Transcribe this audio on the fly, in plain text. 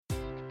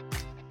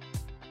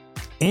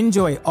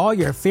Enjoy all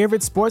your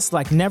favorite sports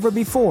like never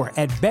before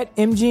at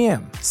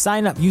BetMGM.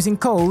 Sign up using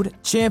code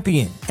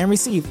CHAMPION and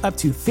receive up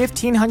to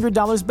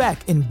 $1,500 back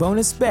in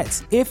bonus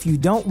bets if you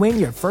don't win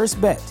your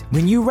first bet.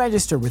 When you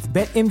register with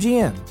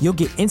BetMGM, you'll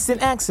get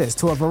instant access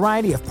to a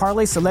variety of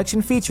parlay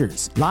selection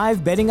features,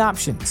 live betting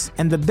options,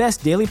 and the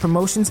best daily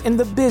promotions in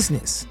the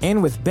business.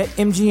 And with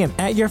BetMGM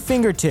at your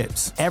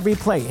fingertips, every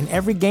play and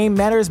every game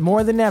matters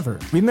more than ever.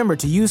 Remember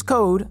to use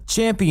code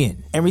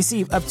CHAMPION and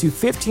receive up to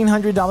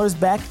 $1,500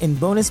 back in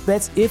bonus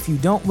bets if you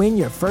don't win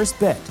your first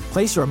bet.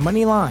 Place your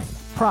money line,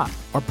 prop,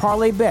 or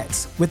parlay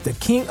bets with the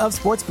king of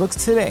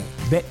sportsbooks today.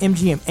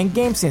 BetMGM and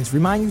GameSense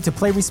remind you to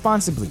play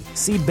responsibly.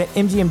 See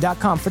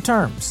BetMGM.com for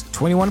terms.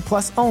 21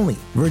 plus only.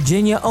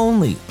 Virginia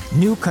only.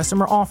 New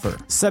customer offer.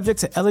 Subject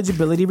to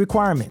eligibility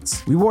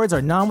requirements. Rewards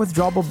are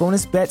non-withdrawable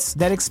bonus bets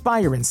that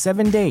expire in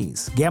 7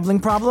 days. Gambling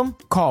problem?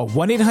 Call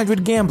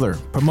 1-800-GAMBLER.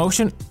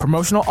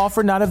 Promotional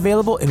offer not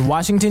available in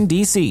Washington,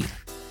 D.C.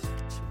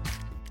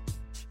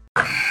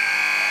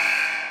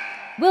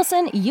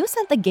 Wilson, you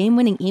sent the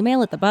game-winning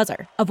email at the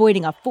buzzer,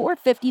 avoiding a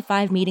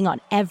 4:55 meeting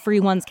on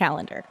everyone's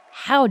calendar.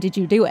 How did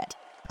you do it?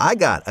 I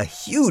got a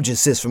huge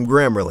assist from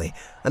Grammarly,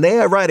 an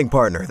AI writing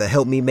partner that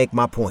helped me make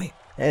my point.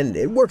 And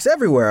it works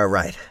everywhere I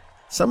write.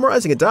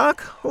 Summarizing a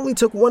doc only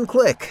took one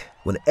click.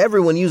 When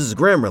everyone uses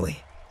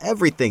Grammarly,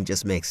 everything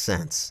just makes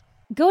sense.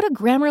 Go to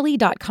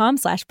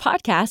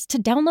Grammarly.com/podcast to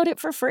download it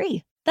for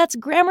free. That's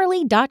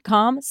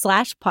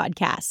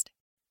Grammarly.com/podcast.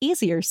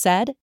 Easier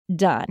said,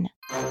 done.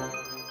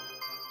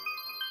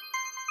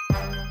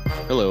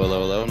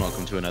 Hello, and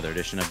welcome to another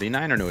edition of the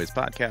Niner Noise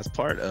Podcast,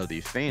 part of the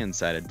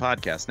Fansided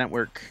Podcast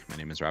Network. My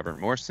name is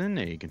Robert Morrison,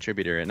 a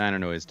contributor at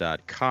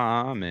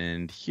NinerNoise.com,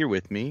 and here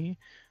with me,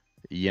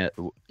 yet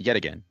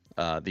again,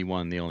 the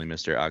one, the only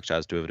Mr.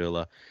 Akshaz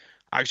Duavadullah.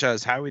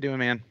 Akshaz, how are we doing,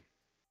 man?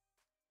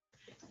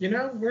 You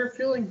know, we're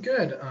feeling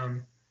good.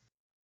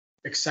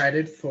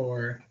 Excited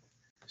for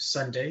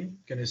Sunday,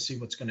 gonna see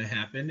what's gonna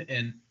happen,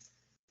 and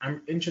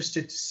I'm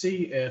interested to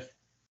see if,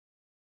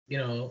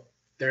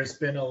 there's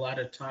been a lot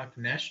of talk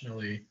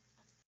nationally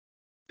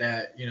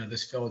that,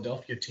 this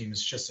Philadelphia team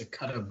is just a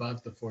cut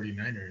above the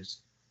 49ers.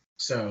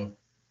 So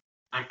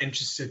I'm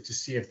interested to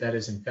see if that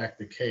is in fact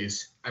the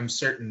case. I'm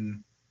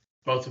certain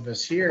both of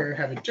us here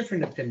have a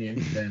different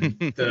opinion than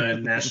the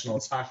national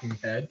talking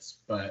heads,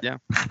 but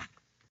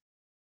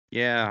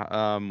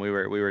Yeah, we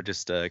were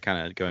just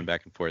kind of going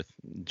back and forth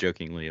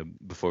jokingly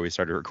before we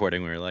started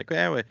recording. We were like,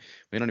 yeah, we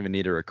don't even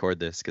need to record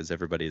this because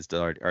everybody's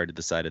already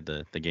decided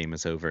the game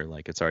is over.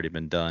 Like, it's already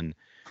been done.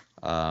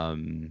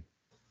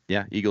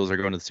 Yeah, Eagles are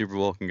going to the Super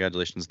Bowl.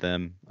 Congratulations to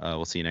them.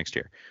 We'll see you next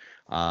year.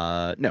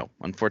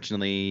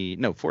 Fortunately,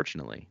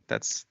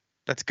 that's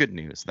good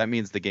news. That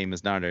means the game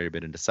has not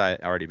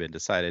already been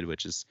decided,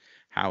 which is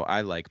how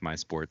I like my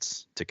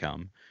sports to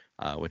come.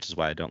 Which is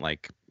why I don't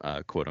like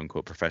quote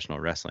unquote professional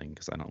wrestling,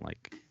 because I don't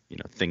like,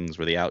 things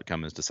where the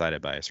outcome is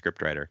decided by a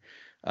scriptwriter.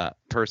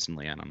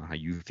 Personally, I don't know how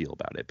you feel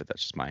about it, but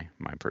that's just my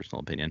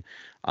personal opinion.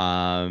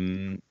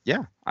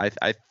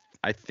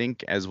 I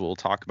think, as we'll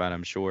talk about,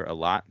 I'm sure, a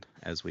lot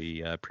as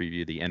we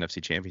preview the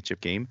NFC Championship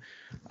game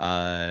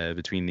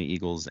between the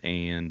Eagles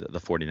and the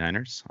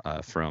 49ers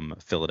from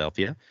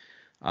Philadelphia.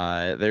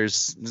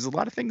 There's a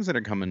lot of things that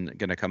are going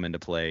to come into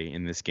play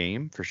in this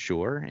game for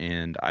sure,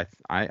 and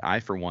I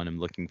for one am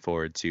looking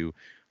forward to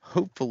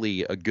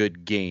hopefully a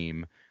good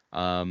game.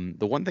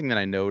 The one thing that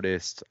I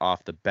noticed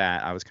off the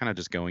bat, I was kind of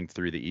just going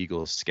through the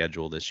Eagles'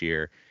 schedule this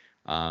year,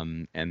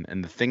 and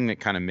the thing that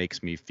kind of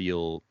makes me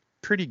feel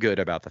pretty good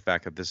about the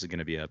fact that this is going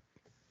to be a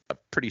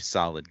pretty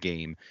solid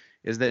game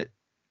is that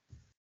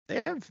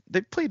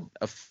they've played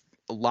a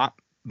lot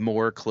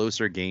more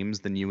closer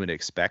games than you would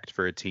expect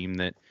for a team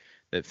that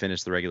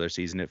finished the regular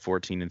season at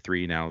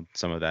 14-3. Now,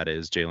 some of that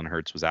is Jalen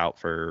Hurts was out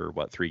for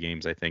 3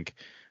 games, I think,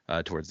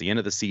 towards the end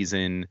of the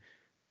season.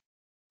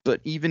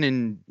 But even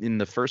in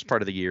the first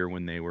part of the year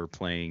when they were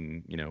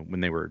playing,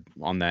 when they were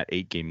on that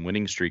 8-game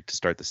winning streak to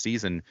start the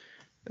season,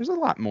 there's a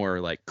lot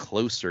more like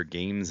closer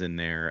games in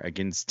there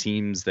against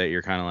teams that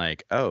you're kind of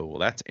like, oh, well,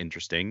 that's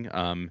interesting.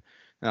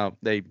 Now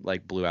they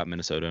blew out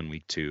Minnesota in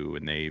week 2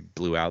 and they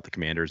blew out the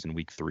Commanders in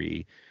week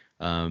 3.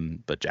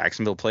 But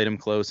Jacksonville played them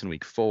close in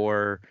week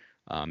 4.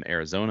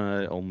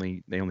 Arizona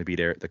only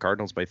beat the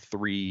Cardinals by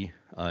 3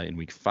 in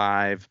week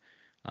 5.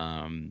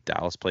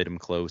 Dallas played them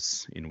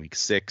close in week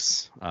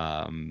 6.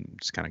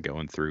 Just kind of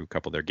going through a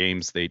couple of their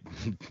games. They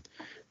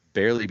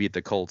barely beat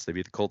the Colts. They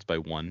beat the Colts by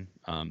 1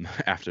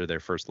 after their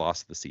first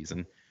loss of the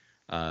season.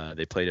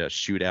 They played a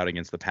shootout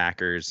against the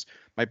Packers.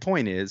 My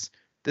point is,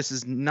 this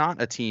is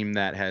not a team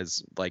that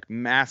has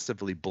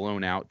massively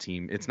blown out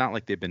team. It's not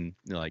like they've been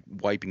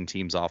wiping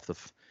teams off the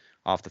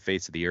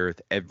face of the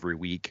earth every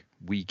week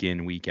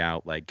in, week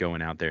out,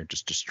 going out there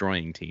just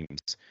destroying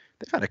teams.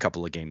 They've had a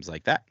couple of games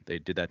like that. They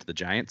did that to the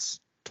Giants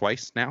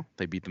twice now.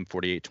 They beat them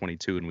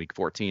 48-22 in week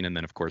 14, and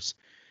then of course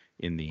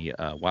in the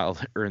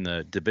in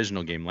the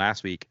divisional game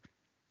last week.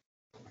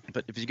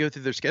 But if you go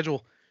through their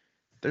schedule,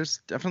 there's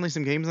definitely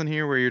some games on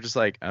here where you're just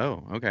like,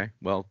 oh, okay,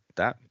 well,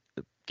 that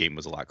game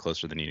was a lot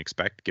closer than you'd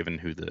expect given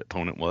who the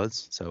opponent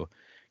was. So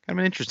kind of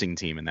an interesting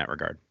team in that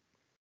regard.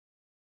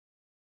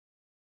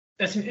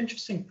 That's an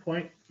interesting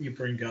point you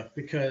bring up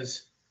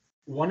because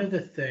one of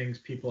the things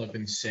people have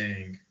been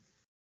saying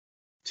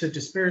to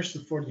disparage the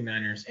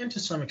 49ers and to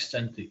some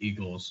extent the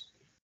Eagles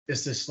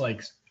is this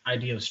like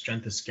idea of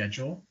strength of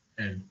schedule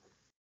and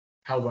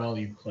how well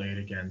you played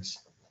against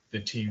the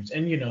teams.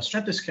 And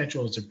strength of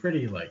schedule is a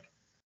pretty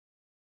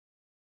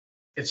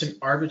it's an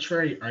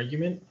arbitrary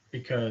argument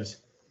because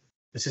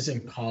this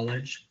isn't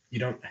college. You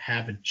don't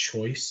have a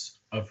choice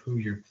of who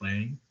you're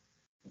playing.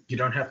 You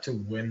don't have to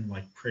win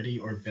like pretty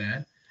or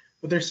bad.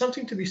 But there's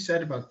something to be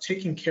said about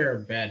taking care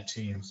of bad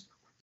teams.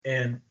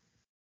 And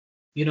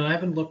I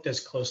haven't looked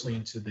as closely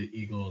into the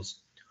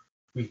Eagles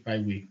week by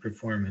week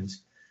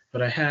performance,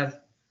 but I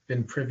have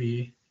been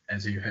privy,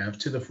 as you have,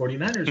 to the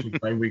 49ers week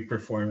by week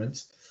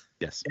performance.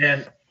 Yes.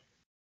 And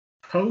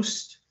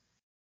post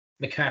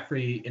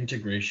McCaffrey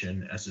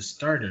integration as a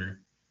starter,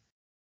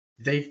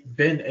 they've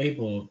been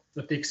able,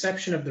 with the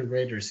exception of the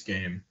Raiders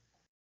game,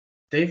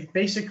 they've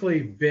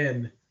basically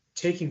been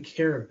taking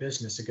care of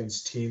business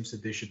against teams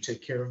that they should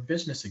take care of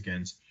business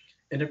against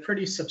in a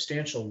pretty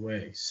substantial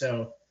way.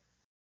 So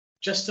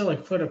just to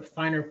put a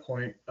finer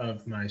point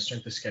of my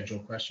strength of schedule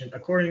question,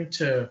 according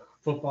to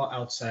Football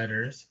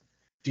Outsiders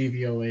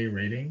DVOA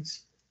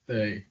ratings,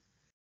 the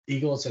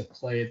Eagles have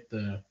played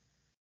the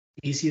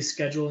easiest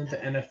schedule in the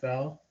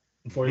NFL.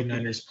 The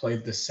 49ers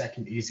played the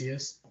second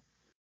easiest.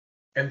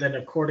 And then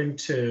according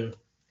to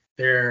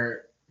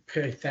their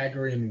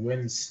Pythagorean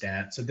win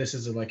stat, so this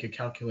is a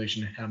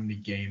calculation of how many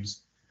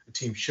games a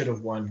team should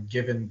have won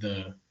given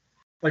the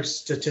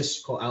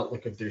statistical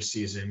outlook of their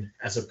season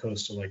as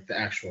opposed to the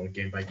actual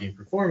game-by-game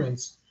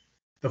performance.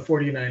 The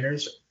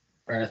 49ers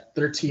are at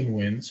 13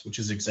 wins, which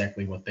is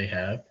exactly what they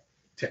have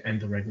to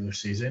end the regular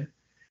season.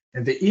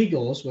 And the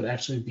Eagles would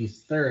actually be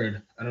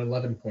third at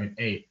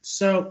 11.8.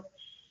 So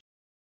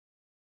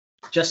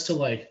just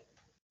to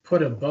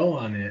put a bow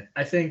on it,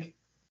 I think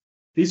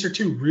these are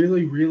two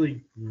really,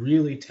 really,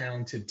 really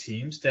talented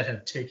teams that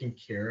have taken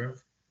care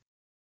of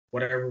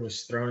whatever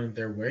was thrown in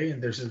their way.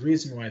 And there's a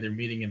reason why they're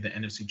meeting in the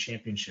NFC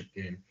Championship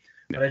game.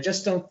 But I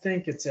just don't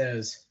think it's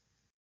as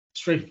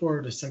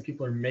straightforward as some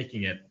people are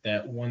making it,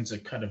 that one's a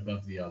cut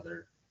above the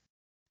other.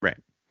 Right.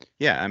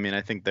 Yeah. I mean,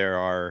 I think there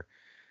are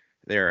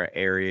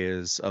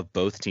areas of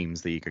both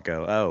teams that you could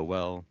go, oh,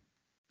 well,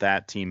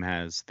 that team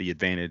has the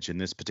advantage in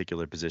this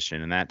particular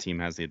position, and that team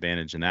has the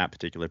advantage in that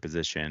particular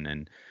position.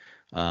 And,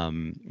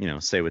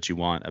 say what you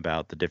want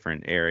about the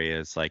different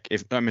areas.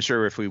 I'm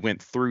sure if we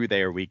went through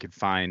there, we could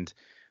find,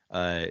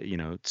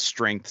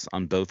 strengths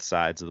on both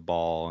sides of the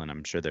ball. And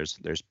I'm sure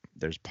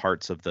there's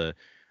parts of the,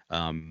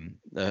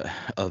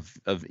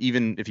 of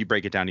even if you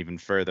break it down even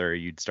further,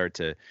 you'd start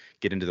to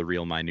get into the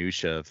real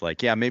minutia of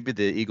maybe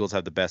the Eagles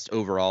have the best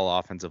overall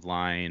offensive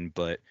line,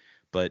 but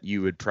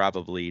you would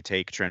probably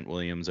take Trent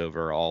Williams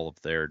over all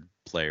of their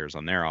players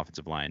on their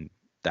offensive line,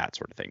 that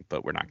sort of thing.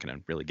 But we're not going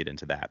to really get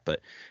into that.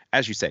 But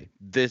as you say,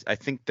 I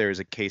think there's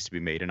a case to be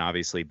made. And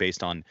obviously,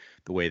 based on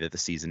the way that the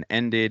season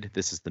ended,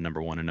 this is the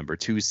number 1 and number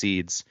 2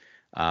 seeds.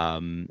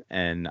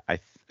 And I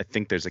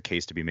think there's a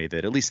case to be made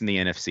that, at least in the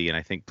NFC, and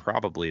I think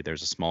probably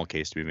there's a small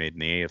case to be made in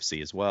the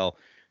AFC as well,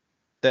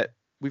 that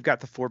we've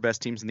got the 4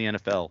 best teams in the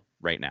NFL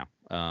right now.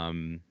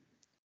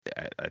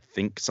 I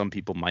think some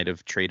people might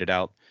have traded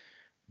out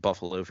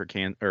Buffalo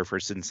for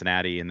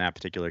Cincinnati in that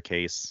particular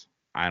case.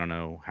 I don't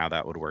know how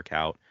that would work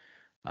out.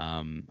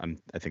 I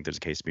think there's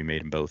a case to be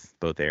made in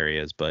both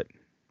areas, but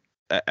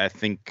I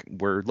think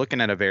we're looking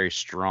at a very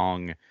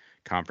strong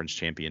conference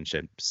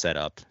championship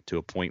setup to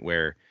a point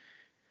where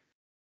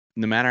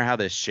no matter how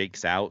this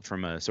shakes out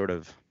from a sort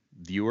of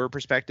viewer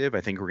perspective,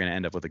 I think we're going to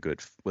end up with a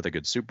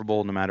good Super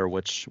Bowl, no matter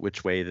which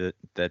way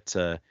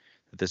that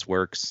this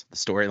works. The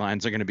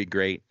storylines are going to be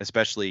great,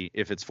 especially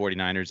if it's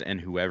 49ers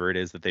and whoever it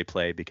is that they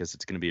play, because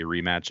it's going to be a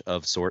rematch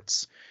of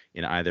sorts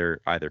in either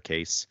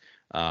case.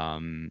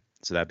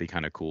 So that'd be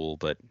kind of cool.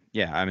 But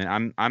yeah, I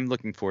mean, I'm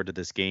looking forward to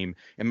this game.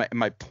 And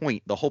my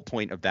point, the whole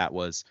point of that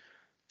was,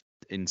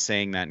 in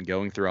saying that and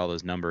going through all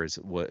those numbers,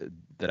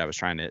 that I was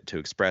trying to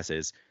express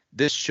is,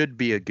 this should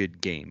be a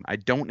good game. I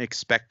don't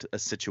expect a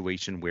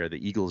situation where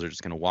the Eagles are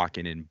just going to walk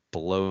in and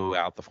blow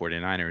out the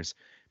 49ers,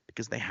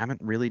 because they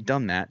haven't really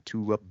done that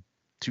to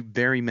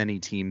very many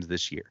teams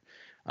this year.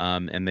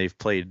 And they've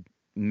played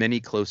many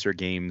closer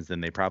games than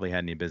they probably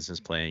had any business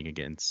playing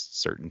against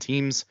certain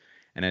teams.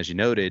 And as you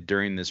noted,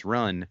 during this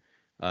run,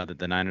 that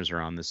the Niners are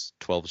on this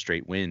 12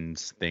 straight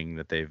wins thing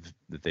that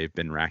they've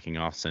been racking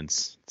off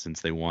since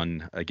they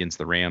won against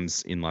the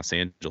Rams in Los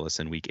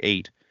Angeles in Week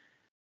 8.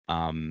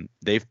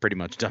 They've pretty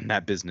much done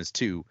that business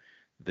too.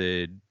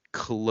 The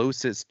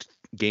closest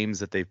games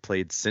that they've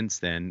played since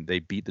then, they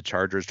beat the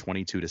Chargers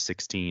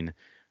 22-16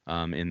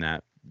 in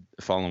that,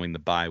 following the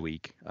bye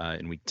week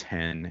in Week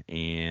 10,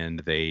 and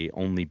they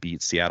only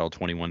beat Seattle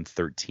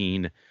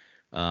 21-13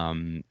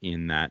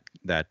 in that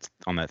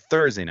on that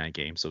Thursday night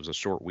game. So it was a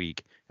short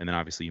week. And then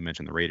obviously you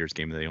mentioned the Raiders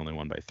game, they only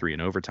won by 3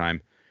 in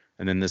overtime.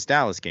 And then this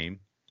Dallas game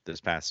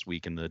this past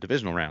week in the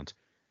divisional round,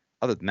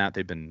 other than that,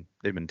 they've been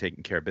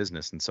taking care of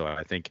business. And so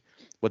I think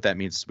what that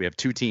means is we have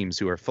two teams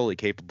who are fully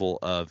capable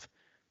of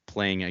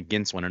playing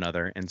against one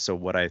another. And so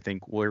what I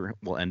think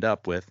we'll end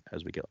up with,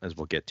 as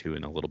we'll get to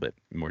in a little bit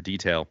more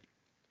detail,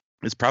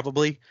 is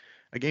probably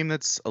a game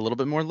that's a little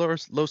bit more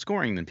low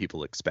scoring than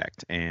people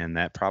expect, and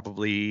that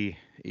probably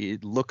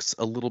it looks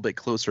a little bit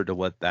closer to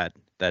what that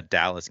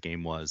Dallas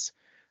game was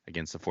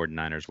against the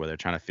 49ers, where they're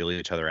trying to feel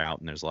each other out,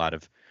 and there's a lot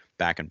of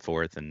back and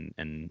forth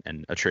and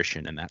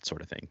attrition and that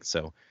sort of thing.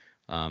 So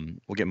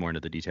we'll get more into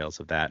the details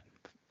of that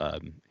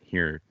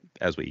here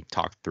as we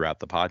talk throughout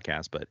the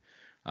podcast. But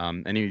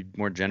any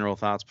more general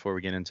thoughts before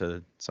we get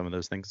into some of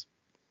those things?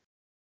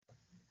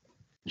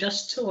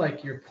 Just to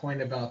like your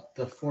point about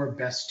the four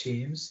best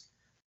teams.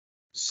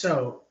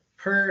 So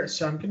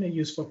I'm going to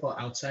use Football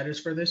Outsiders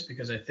for this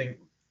because I think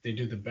they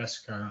do the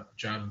best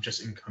job of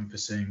just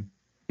encompassing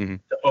the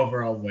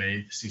overall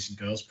way the season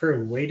goes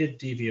per weighted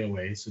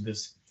DVOA. So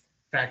this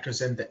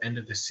factors in the end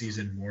of the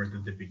season more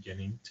than the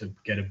beginning to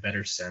get a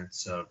better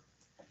sense of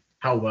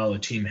how well a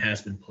team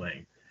has been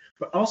playing.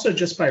 But also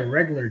just by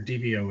regular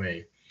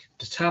DVOA,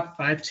 the top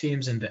 5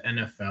 teams in the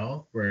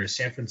NFL were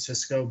San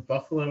Francisco,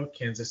 Buffalo,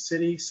 Kansas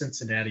City,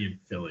 Cincinnati, and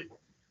Philly.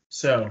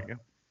 So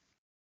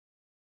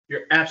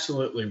you're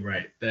absolutely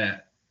right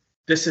that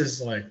this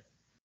is like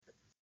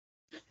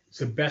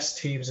the best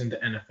teams in the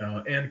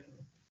NFL. And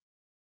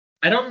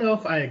I don't know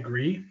if I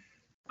agree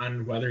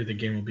on whether the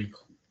game will be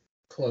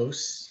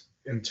close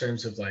in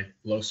terms of like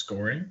low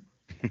scoring.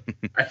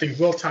 I think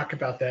we'll talk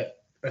about that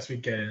as we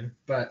get in.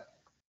 But,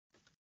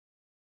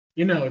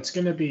 it's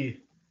going to be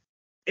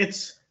 –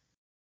 it's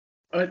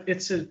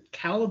a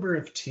caliber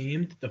of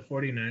team that the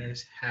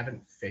 49ers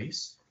haven't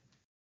faced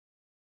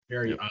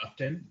very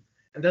often.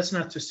 And that's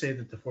not to say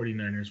that the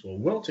 49ers will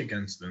wilt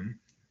against them.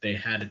 They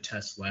had a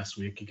test last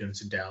week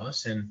against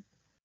Dallas, and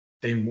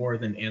they more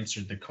than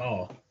answered the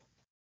call.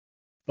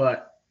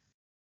 But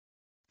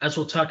as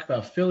we'll talk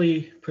about,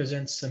 Philly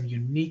presents some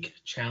unique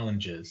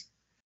challenges.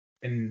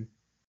 And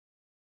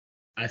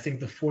I think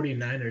the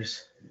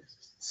 49ers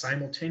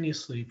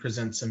simultaneously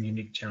present some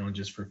unique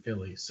challenges for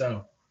Philly.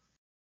 So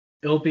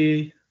it'll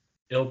be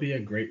a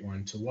great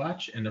one to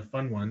watch and a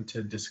fun one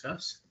to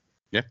discuss.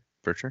 Yeah,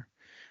 for sure.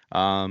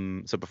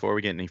 So before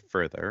we get any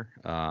further,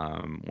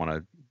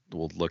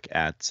 we'll look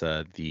at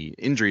the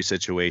injury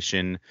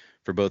situation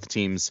for both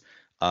teams.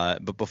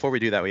 But before we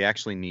do that, we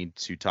actually need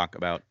to talk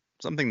about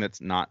something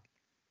that's not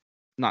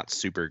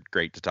super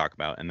great to talk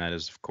about, and that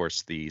is, of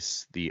course, the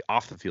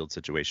off the field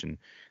situation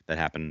that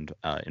happened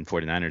in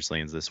 49ers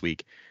lanes this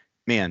week.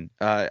 Man,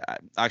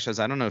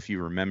 actually, I don't know if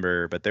you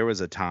remember, but there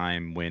was a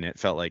time when it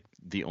felt like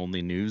the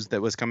only news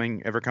that was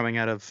coming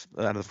out of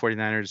the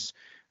 49ers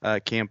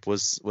camp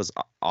was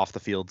off the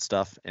field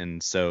stuff.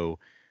 And so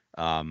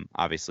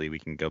obviously we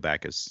can go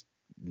back as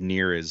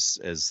near as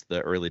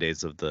the early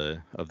days of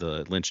the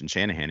Lynch and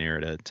Shanahan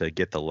era to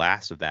get the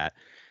last of that.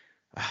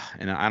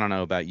 And I don't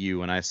know about you,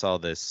 when I saw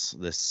this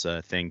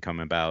thing come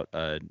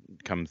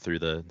through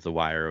the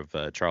wire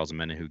of Charles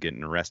Omenihu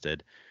getting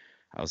arrested,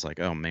 I was like,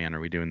 oh man, are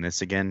we doing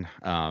this again?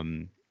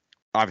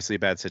 Obviously a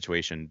bad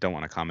situation. Don't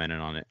want to comment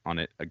on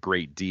it a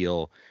great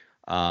deal.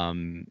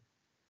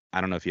 I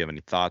don't know if you have any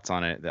thoughts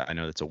on it. I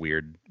know that's a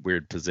weird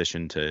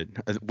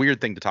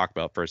thing to talk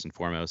about first and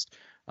foremost.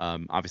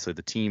 Obviously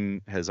the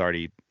team has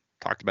already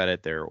talked about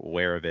it. They're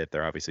aware of it.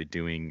 They're obviously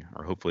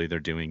hopefully they're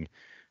doing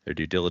their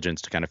due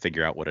diligence to kind of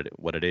figure out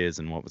what it is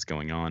and what was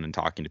going on and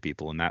talking to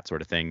people and that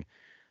sort of thing.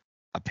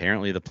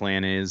 Apparently the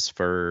plan is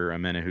for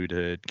Omenihu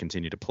to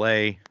continue to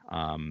play.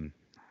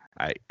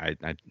 I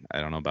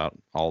don't know about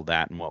all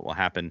that and what will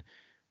happen.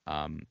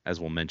 As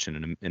we'll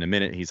mention in a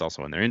minute, he's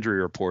also in their injury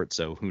report,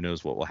 so who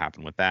knows what will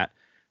happen with that.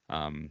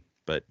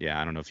 But yeah,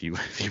 I don't know if you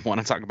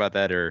want to talk about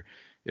that, or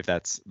if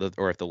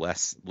if the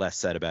less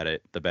said about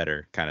it, the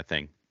better kind of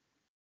thing.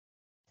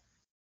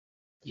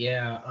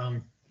 Yeah,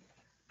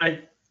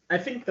 I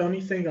think the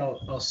only thing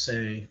I'll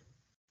say,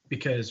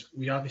 because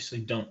we obviously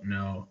don't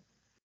know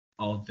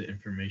all of the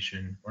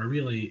information or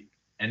really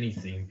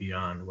anything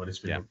beyond what has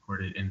been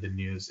reported in the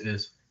news,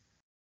 is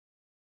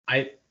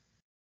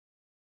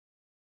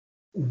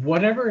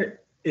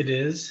whatever it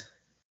is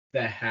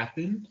that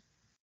happened,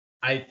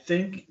 I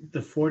think the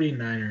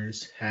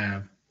 49ers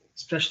have,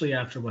 especially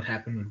after what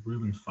happened with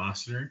Reuben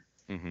Foster,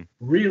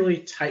 really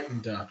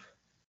tightened up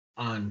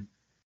on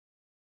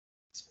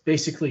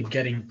basically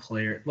getting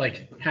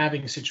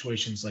having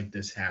situations like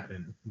this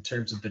happen in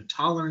terms of the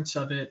tolerance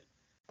of it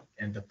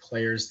and the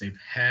players they've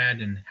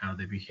had and how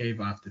they behave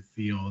off the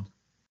field.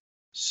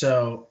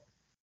 So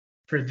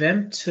for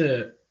them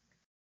to,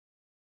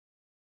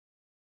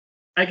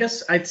 I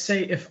guess I'd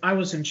say if I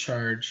was in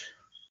charge,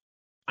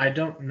 I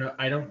don't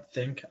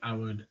think I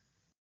would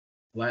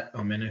let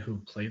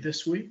Omenihu play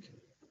this week.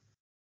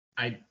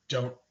 I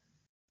don't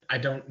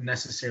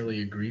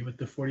necessarily agree with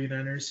the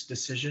 49ers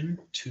decision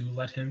to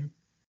let him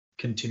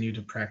continue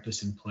to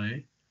practice and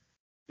play,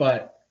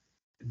 but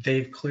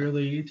they've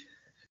clearly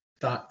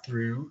thought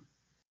through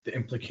the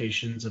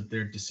implications of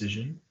their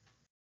decision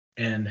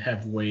and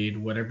have weighed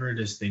whatever it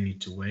is they need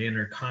to weigh and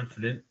are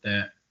confident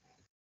that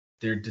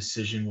their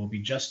decision will be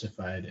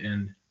justified.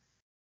 And,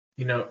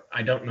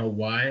 I don't know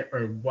why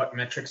or what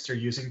metrics they're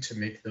using to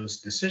make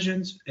those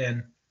decisions.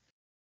 And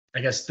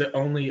I guess the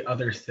only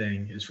other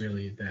thing is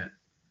really that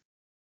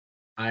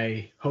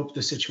I hope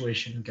the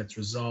situation gets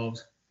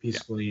resolved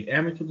peacefully,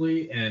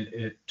 amicably, and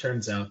it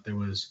turns out there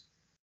was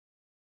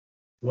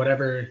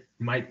whatever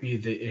might be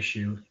the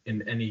issue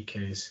in any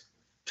case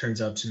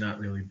turns out to not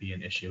really be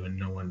an issue, and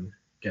no one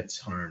gets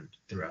harmed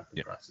throughout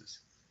the process.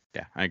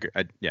 Yeah, I agree.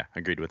 I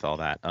agreed with all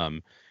that.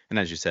 And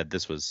as you said,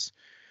 this was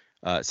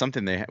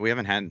something we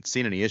haven't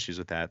seen any issues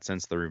with that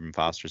since the Reuben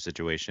Foster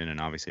situation,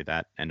 and obviously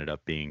that ended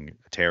up being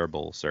a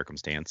terrible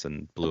circumstance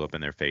and blew up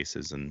in their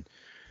faces, and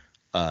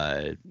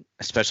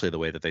especially the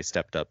way that they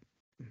stepped up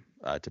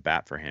to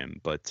bat for him.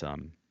 But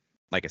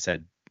like I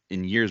said,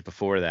 in years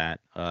before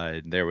that,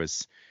 there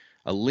was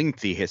a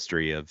lengthy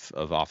history of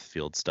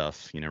off-the-field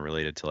stuff,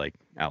 related to like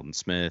Alton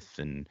Smith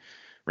and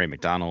Ray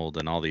McDonald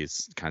and all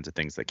these kinds of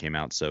things that came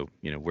out. So,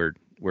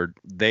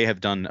 they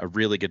have done a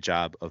really good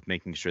job of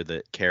making sure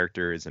that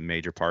character is a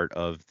major part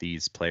of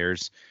these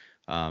players,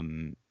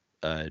 of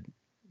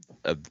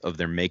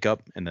their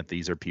makeup, and that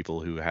these are people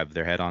who have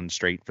their head on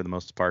straight for the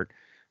most part.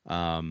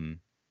 Doesn't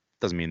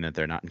mean that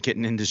they're not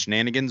getting into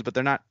shenanigans, but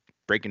they're not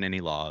breaking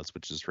any laws,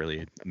 which is really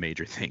a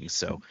major thing.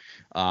 So,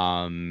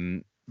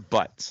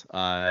 but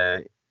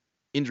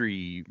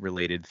injury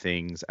related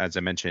things, as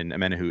I mentioned,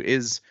 Amenahu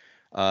is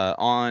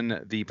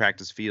on the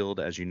practice field,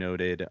 as you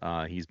noted.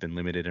 He's been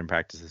limited in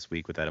practice this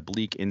week with that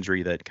oblique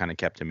injury that kind of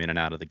kept him in and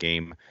out of the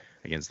game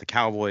against the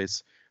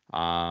Cowboys.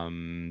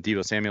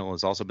 Deebo Samuel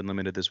has also been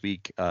limited this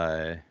week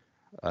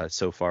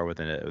so far with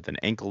an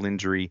ankle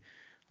injury.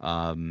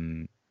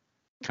 Kind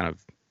of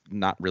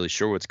not really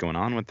sure what's going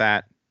on with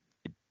that.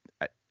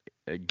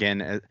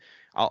 Again,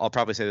 I'll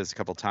probably say this a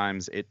couple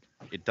times. It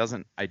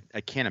doesn't. I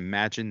can't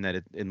imagine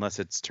that unless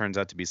it turns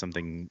out to be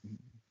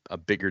a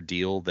bigger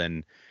deal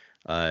than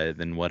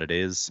what it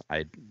is.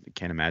 I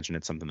can't imagine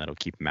it's something that'll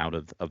keep him out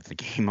of the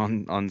game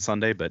on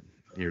Sunday. But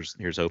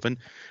here's hoping.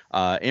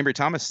 Ambry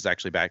Thomas has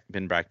actually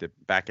been back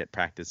at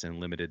practice in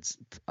limited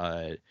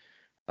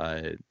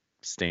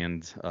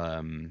stand.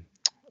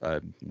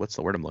 What's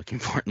the word I'm looking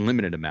for?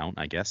 Limited amount,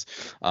 I guess,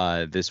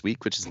 this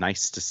week, which is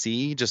nice to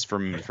see. Just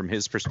from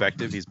his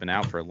perspective, he's been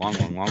out for a long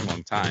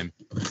time,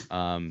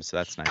 so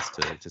that's nice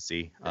to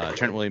see.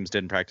 Trent Williams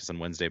didn't practice on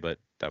Wednesday, but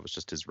that was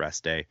just his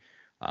rest day.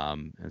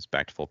 He's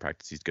back to full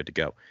practice. He's good to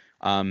go.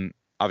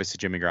 Obviously,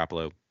 Jimmy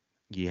Garoppolo,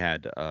 he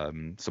had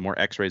some more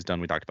X-rays done.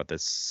 We talked about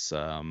this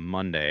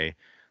Monday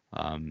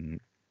in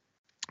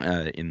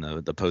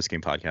the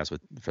post-game podcast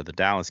for the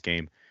Dallas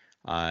game.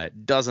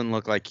 Doesn't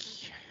look like.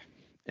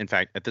 In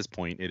fact, at this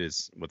point, it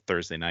is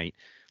Thursday night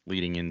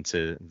leading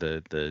into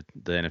the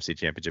NFC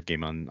Championship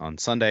game on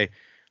Sunday.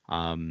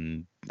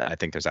 I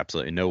think there's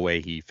absolutely no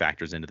way he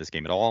factors into this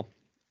game at all.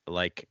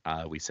 Like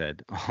we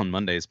said on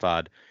Monday's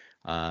pod,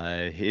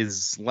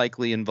 his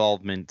likely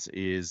involvement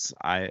is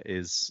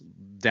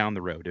down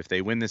the road. If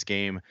they win this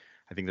game,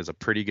 I think there's a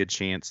pretty good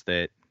chance,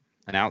 that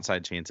an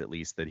outside chance at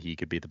least, that he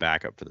could be the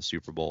backup for the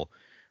Super Bowl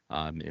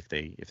if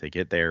they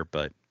get there.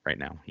 But right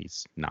now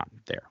he's not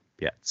there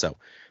yet. So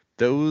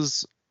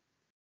those,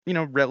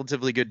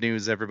 relatively good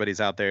news.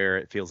 Everybody's out there.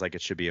 It feels like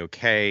it should be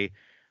okay.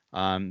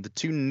 The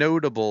two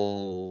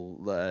notable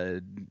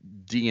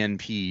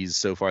DNPs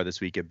so far this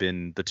week have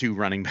been the two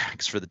running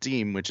backs for the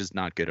team, which is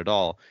not good at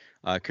all.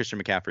 Christian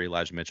McCaffrey,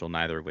 Elijah Mitchell,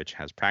 neither of which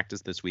has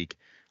practiced this week.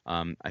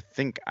 I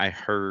think I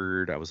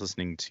was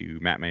listening to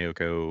Matt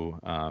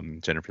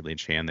Mayoko, Jennifer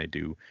Lynch Han. They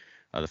do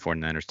the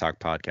 49ers Talk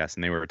podcast,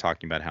 and they were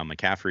talking about how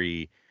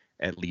McCaffrey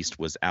at least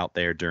was out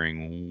there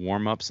during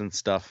warmups and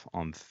stuff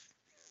on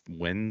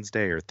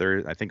Wednesday or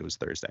Thursday. I think it was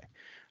Thursday.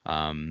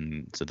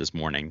 So this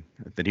morning,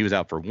 that he was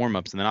out for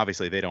warmups, and then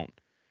obviously they don't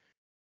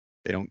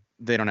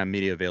have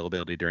media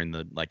availability during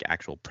the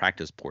actual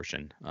practice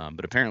portion.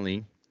 But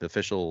apparently the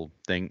official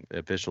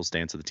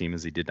stance of the team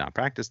is he did not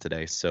practice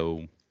today.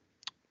 So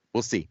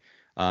we'll see.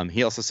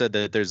 He also said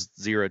that there's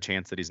zero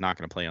chance that he's not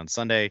going to play on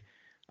Sunday.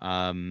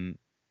 I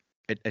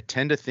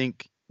tend to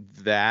think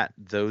that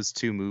those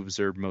two moves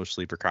are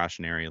mostly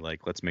precautionary.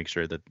 Like, let's make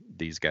sure that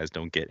these guys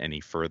don't get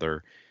any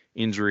further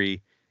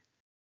injury,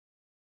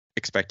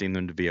 expecting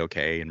them to be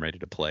okay and ready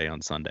to play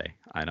on Sunday.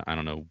 I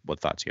don't know what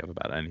thoughts you have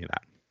about any of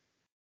that.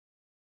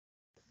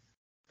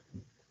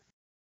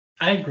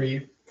 I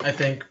agree. I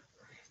think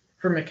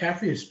for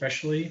McCaffrey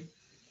especially,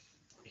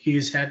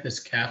 he's had this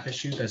calf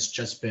issue that's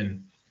just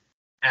been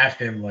at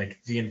him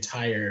the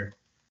entire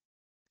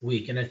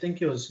week. And I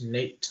think it was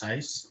Nate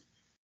Tice,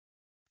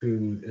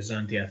 who is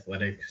on the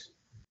Athletics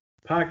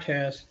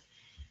podcast,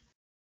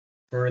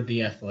 for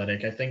The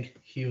Athletic. I think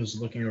he was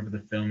looking over the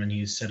film and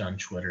he said on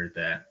Twitter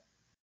that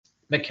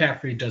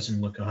McCaffrey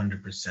doesn't look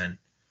 100%,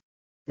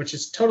 which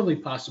is totally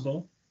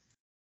possible.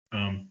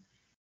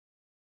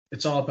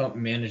 It's all about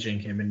managing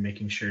him and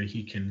making sure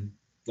he can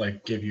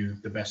give you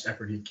the best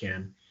effort he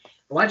can.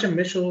 Elijah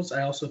Mitchell's,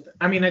 I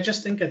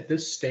just think at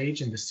this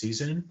stage in the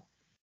season,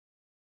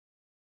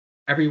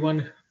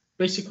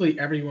 basically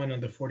everyone on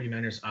the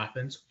 49ers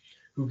offense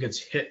who gets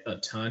hit a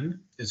ton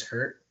is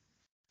hurt.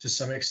 to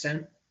some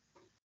extent.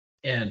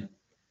 And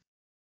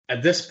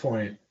at this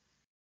point,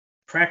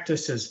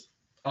 practice is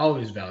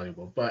always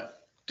valuable,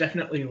 but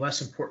definitely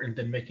less important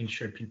than making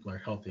sure people are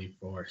healthy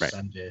for Right.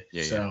 Sunday.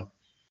 Yeah, so,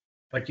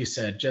 like you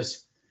said,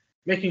 just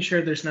making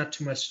sure there's not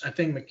too much. I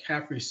think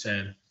McCaffrey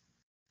said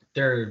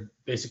they're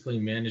basically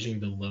managing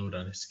the load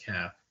on his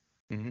calf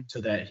Mhm.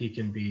 so that he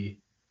can be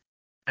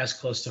as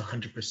close to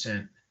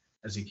 100%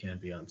 as he can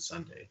be on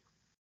Sunday.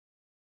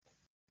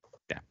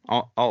 Yeah,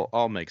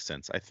 all makes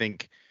sense. I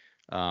think,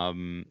 I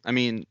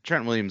mean,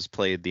 Trent Williams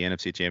played the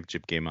NFC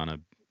Championship game on a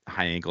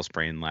high ankle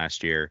sprain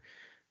last year.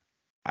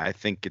 I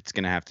think it's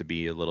gonna have to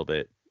be a little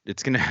bit.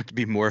 It's gonna have to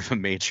be more of a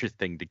major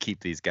thing to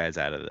keep these guys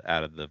out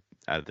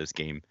of this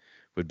game.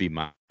 Would be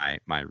my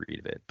read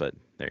of it. But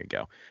there you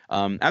go.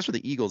 As for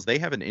the Eagles, they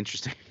have an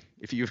interesting.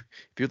 If you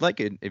would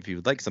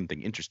like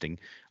something interesting,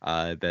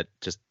 that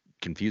just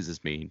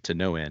confuses me to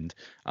no end.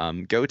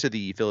 Go to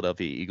the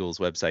Philadelphia Eagles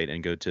website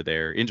and go to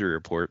their injury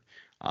report,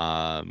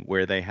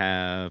 where they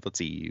have, let's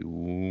see,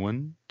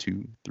 1,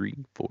 2, 3,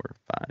 4,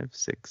 5,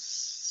 6,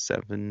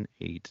 7,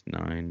 8,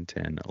 9,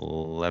 10,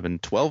 11,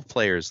 12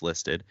 players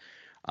listed,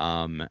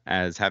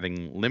 as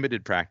having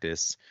limited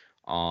practice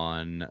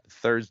on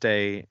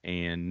Thursday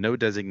and no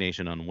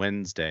designation on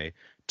Wednesday.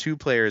 2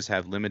 players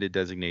have limited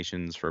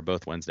designations for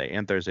both Wednesday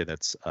and Thursday.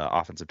 That's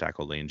offensive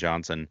tackle Lane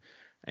Johnson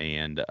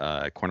and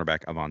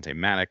cornerback Avonte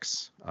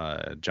Maddox.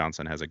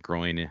 Johnson has a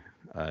groin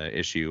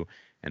issue,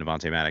 and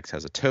Avonte Maddox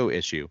has a toe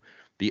issue.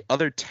 The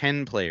other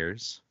 10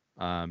 players,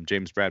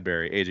 James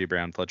Bradbury, A.J.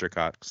 Brown, Fletcher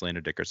Cox,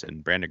 Landon Dickerson,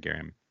 Brandon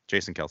Graham,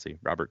 Jason Kelsey,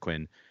 Robert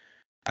Quinn,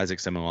 Isaac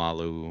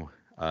Seumalo,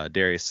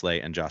 Darius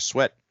Slay, and Josh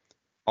Sweat,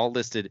 all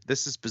listed.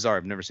 This is bizarre.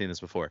 I've never seen this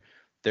before.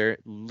 They're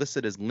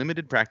listed as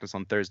limited practice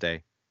on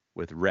Thursday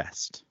with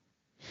rest.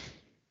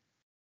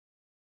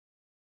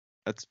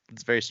 It's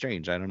very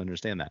strange. I don't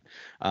understand that.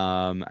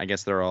 I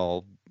guess they're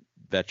all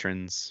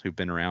veterans who've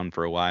been around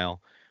for a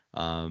while.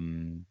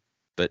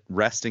 But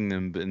resting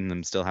them and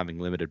them still having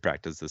limited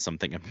practice is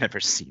something I've never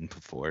seen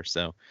before.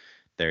 So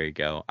there you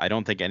go. I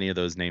don't think any of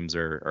those names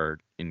are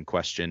in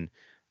question.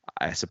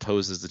 I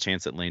suppose there's a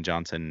chance that Lane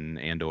Johnson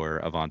and or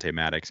Avonte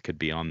Maddox could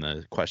be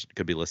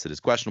listed as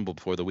questionable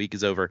before the week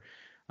is over.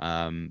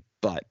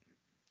 But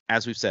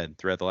as we've said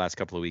throughout the last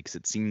couple of weeks,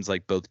 it seems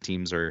like both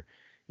teams are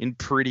in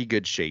pretty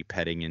good shape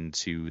heading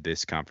into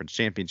this conference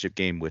championship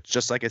game, which,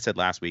 just like I said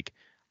last week,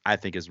 I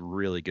think is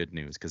really good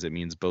news because it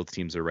means both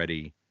teams are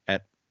ready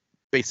at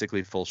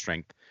basically full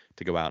strength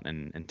to go out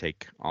and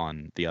take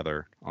on the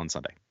other on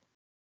Sunday.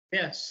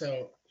 Yeah,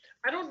 so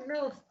I don't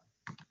know if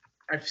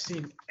I've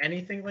seen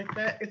anything like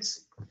that.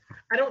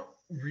 I don't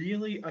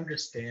really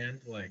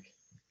understand like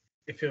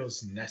if it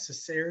was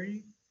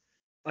necessary.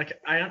 Like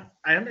I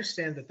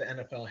understand that the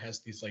NFL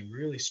has these like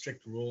really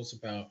strict rules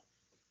about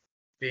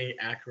being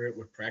accurate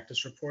with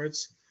practice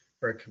reports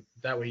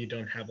that way you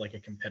don't have like a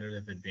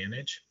competitive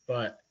advantage.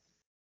 But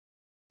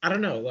I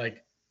don't know,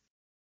 like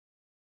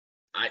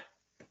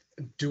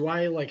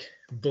I like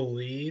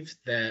believe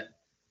that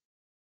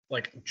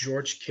like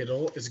George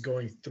Kittle is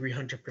going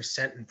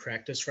 300% in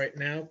practice right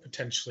now,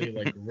 potentially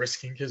like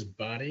risking his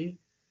body.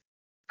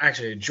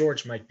 Actually,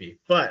 George might be,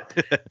 but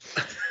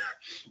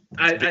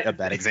a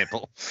bad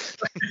example.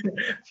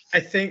 I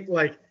think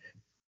like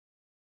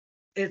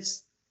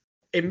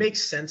it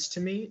makes sense to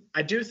me.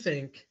 I do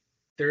think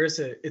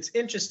it's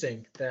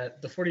interesting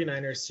that the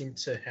 49ers seem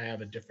to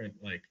have a different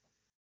like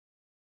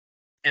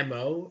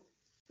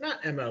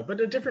not MO,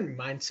 but a different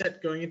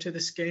mindset going into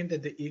this game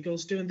that the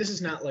Eagles do. And this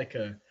is not like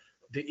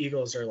the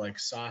Eagles are like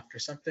soft or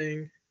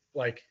something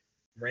like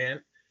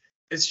rant.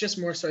 It's just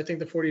more so I think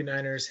the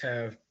 49ers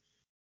have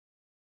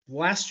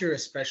last year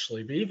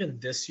especially, but even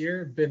this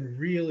year, been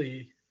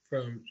really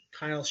from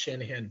Kyle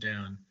Shanahan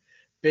down,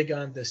 big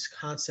on this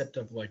concept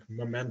of like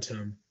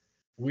momentum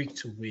week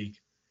to week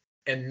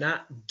and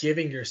not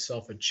giving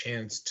yourself a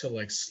chance to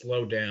like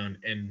slow down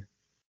and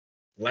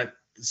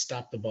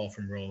stop the ball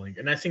from rolling.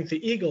 And I think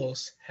the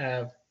Eagles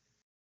have,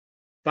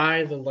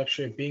 by the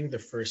luxury of being the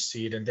first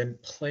seed and then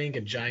playing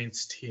a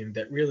Giants team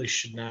that really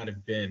should not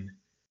have been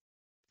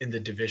in the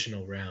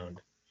divisional round,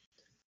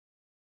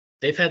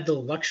 they've had the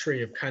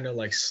luxury of kind of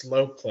like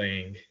slow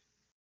playing.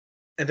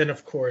 And then,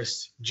 of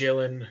course,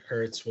 Jalen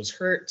Hurts was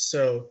hurt.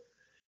 So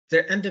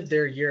their end of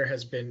their year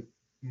has been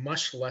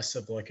much less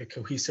of like a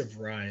cohesive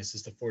rise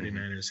as the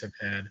 49ers have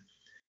had.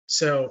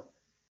 So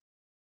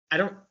I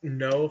don't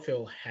know if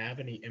it'll have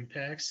any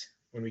impacts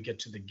when we get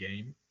to the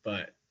game,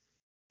 but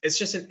it's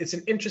just it's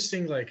an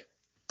interesting like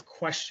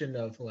question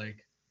of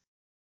like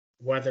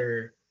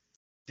whether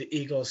the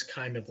Eagles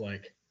kind of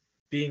like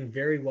being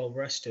very well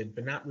rested,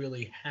 but not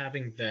really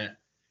having that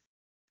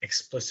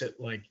explicit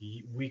like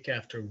week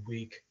after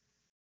week,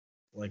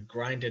 like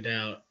grind it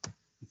out,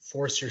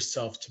 force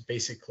yourself to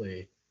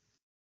basically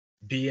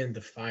be in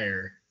the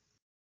fire.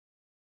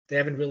 They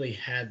haven't really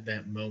had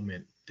that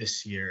moment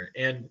this year.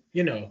 And,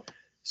 you know,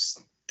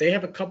 they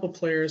have a couple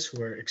players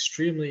who are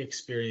extremely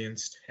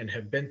experienced and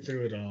have been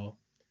through it all.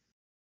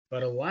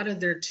 But a lot of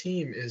their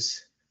team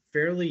is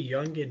fairly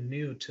young and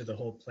new to the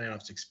whole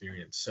playoffs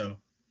experience. So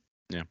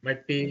Yeah.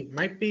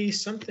 Might be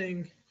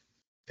something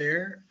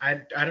there.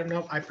 I don't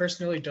know. I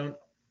personally don't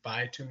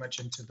buy too much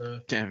into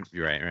the. Damn,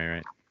 you're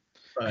right.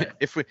 But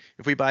If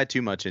we buy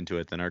too much into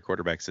it, then our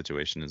quarterback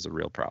situation is a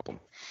real problem.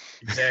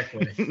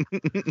 exactly.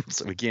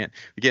 So we can't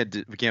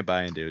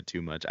buy into it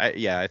too much.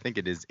 I think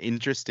it is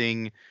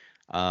interesting,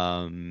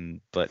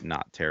 but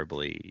not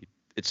terribly.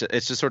 It's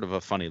just sort of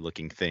a funny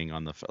looking thing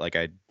on the like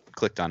I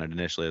clicked on it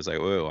initially. I was like,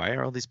 whoa, why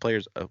are all these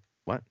players? Oh,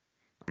 what?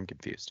 I'm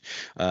confused.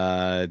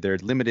 They're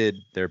limited.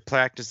 They're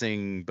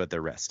practicing, but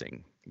they're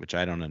resting, which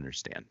I don't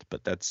understand.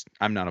 But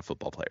I'm not a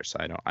football player, so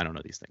I don't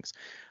know these things.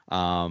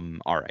 All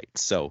right.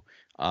 So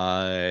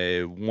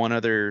one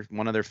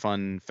other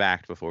fun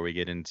fact before we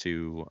get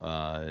into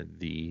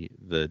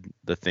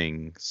the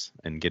things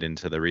and get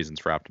into the reasons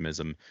for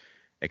optimism,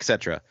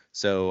 etc.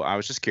 So I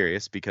was just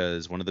curious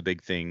because one of the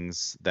big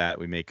things that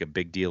we make a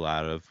big deal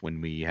out of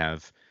when we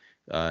have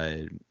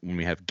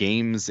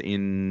games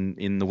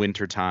in the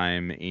winter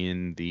time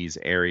in these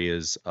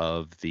areas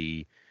of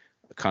the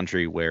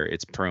country where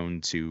it's prone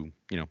to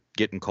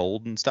getting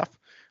cold and stuff.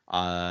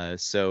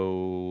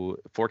 So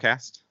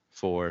forecast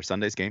for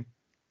Sunday's game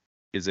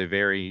is a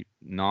very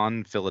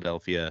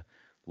non-Philadelphia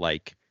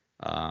like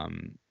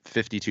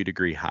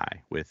 52-degree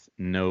high with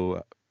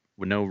no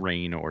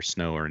rain or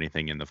snow or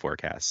anything in the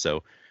forecast.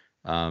 So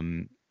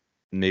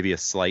maybe a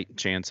slight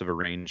chance of a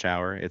rain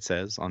shower, it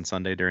says, on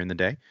Sunday during the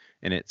day,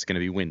 and it's going to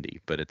be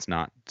windy, but it's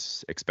not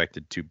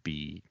expected to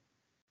be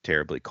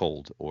terribly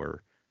cold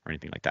or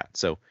anything like that.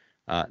 So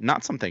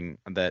not something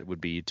that would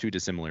be too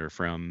dissimilar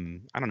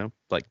from, I don't know,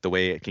 like the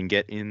way it can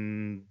get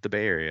in the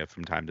Bay Area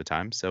from time to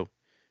time. So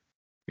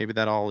maybe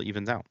that all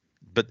evens out.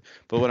 But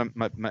what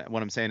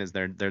I'm saying is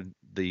they're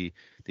the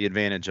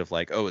advantage of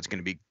like, oh, it's going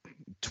to be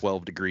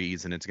 12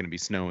 degrees and it's going to be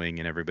snowing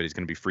and everybody's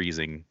going to be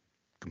freezing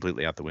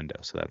completely out the window.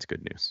 So that's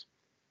good news.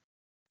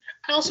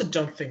 I also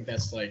don't think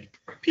that's like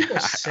people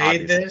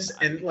say this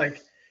and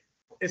like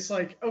it's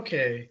like,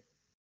 okay,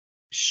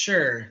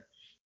 sure.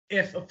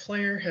 If a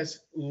player has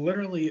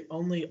literally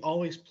only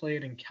always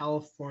played in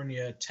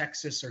California,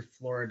 Texas, or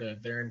Florida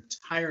their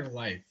entire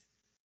life,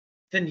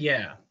 then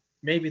yeah,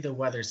 maybe the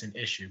weather's an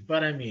issue.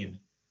 But I mean,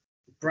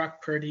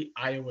 Brock Purdy,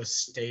 Iowa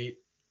State.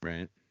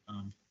 Right.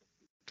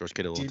 George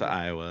Kittle went to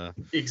Iowa.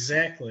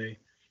 Exactly.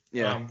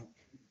 Yeah.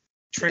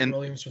 Trent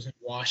Williams was in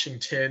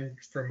Washington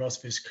for most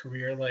of his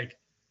career. Like,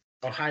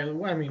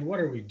 Ohio, I mean, what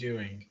are we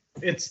doing?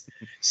 It's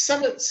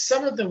some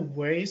of the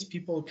ways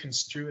people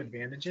construe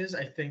advantages,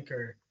 I think,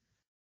 are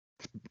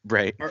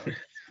right.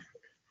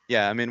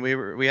 Yeah, I mean,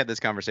 we had this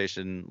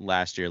conversation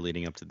last year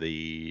leading up to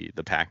the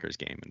Packers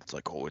game, and it's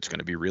like, oh, it's going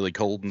to be really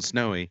cold and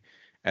snowy,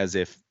 as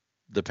if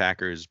the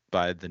Packers,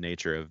 by the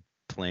nature of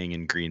playing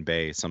in Green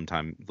Bay,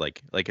 sometime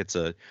like it's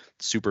a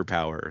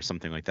superpower or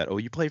something like that. Oh,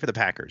 you play for the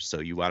Packers, so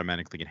you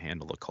automatically can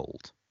handle the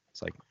cold.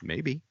 It's like,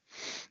 maybe.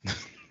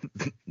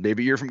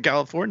 Maybe you're from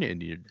California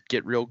and you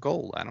get real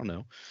cold. I don't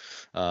know.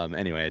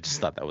 Anyway, I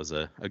just thought that was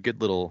a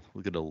good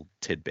little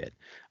tidbit.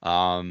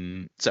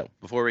 So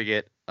before we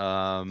get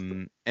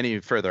any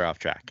further off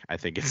track, I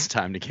think it's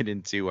time to get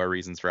into our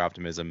reasons for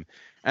optimism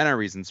and our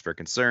reasons for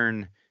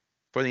concern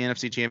for the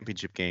NFC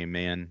Championship game.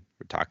 Man,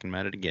 we're talking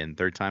about it again,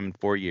 third time in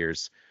 4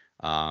 years.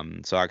 So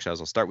Akshaz,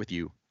 I'll start with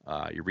you.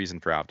 Your reason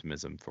for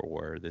optimism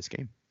for this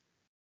game.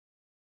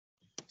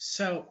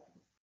 So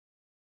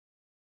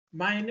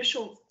my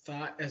initial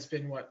thought has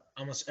been what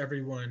almost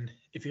everyone,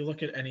 if you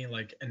look at any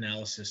like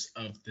analysis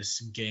of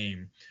this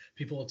game,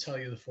 people will tell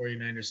you the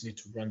 49ers need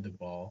to run the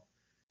ball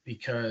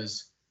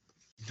because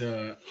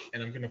and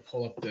I'm going to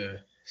pull up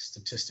the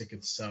statistic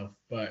itself,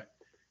 but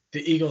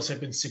the Eagles have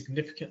been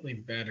significantly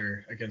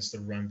better against the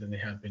run than they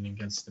have been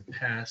against the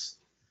pass.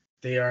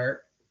 They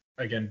are,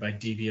 again, by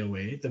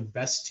DVOA, the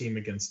best team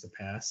against the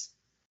pass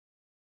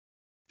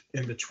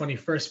and the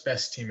 21st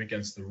best team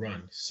against the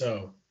run.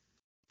 So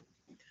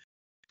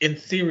in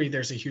theory,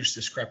 there's a huge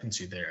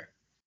discrepancy there.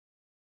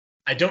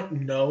 I don't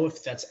know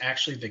if that's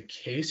actually the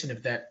case and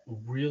if that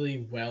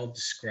really well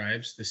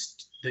describes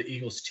the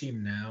Eagles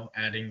team now,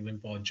 adding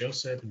Linval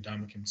Joseph and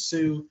Ndamukong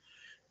Suh.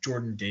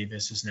 Jordan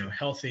Davis is now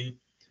healthy.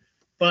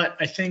 But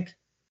I think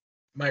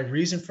my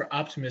reason for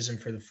optimism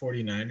for the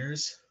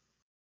 49ers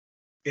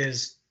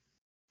is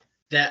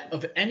that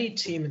of any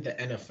team in the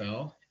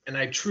NFL, and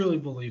I truly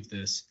believe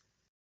this,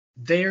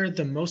 they are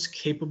the most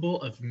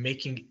capable of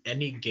making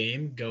any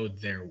game go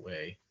their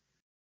way.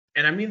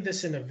 And I mean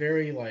this in a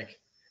very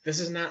this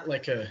is not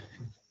like a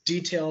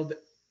detailed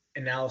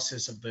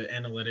analysis of the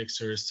analytics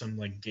or some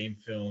like game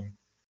film,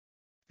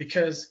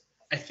 because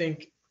I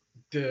think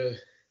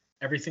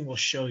everything will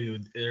show you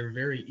they're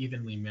very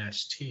evenly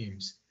matched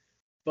teams.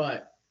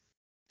 But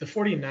the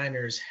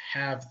 49ers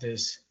have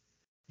this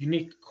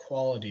unique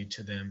quality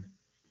to them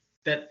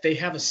that they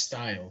have a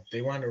style.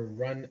 They want to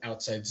run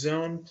outside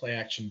zone, play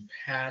action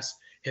pass,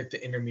 hit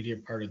the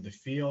intermediate part of the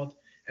field,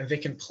 and they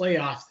can play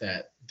off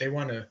that. They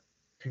want to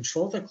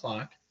control the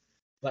clock,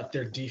 let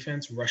their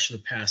defense rush the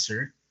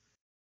passer,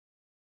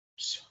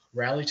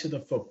 rally to the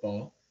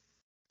football,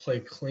 play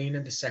clean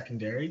in the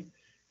secondary,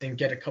 then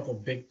get a couple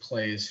big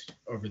plays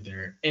over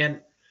there.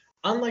 And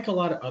unlike a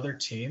lot of other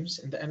teams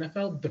in the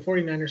NFL, the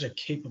 49ers are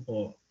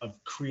capable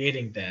of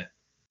creating that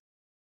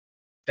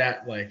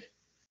like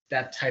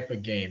that type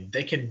of game.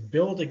 They can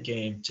build a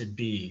game to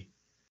be,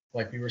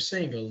 like we were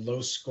saying, a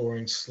low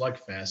scoring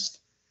slugfest,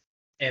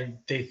 and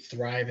they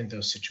thrive in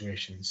those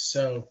situations.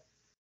 So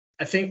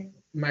I think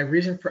my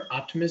reason for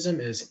optimism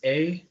is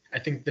I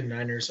think the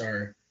Niners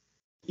are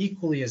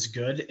equally as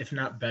good, if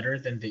not better,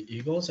 than the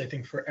Eagles. I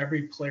think for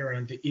every player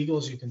on the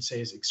Eagles, you can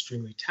say is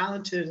extremely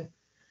talented.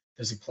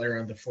 There's a player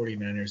on the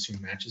 49ers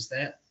who matches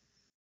that.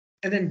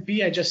 And then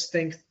B, I just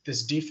think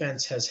this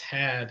defense has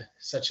had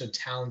such a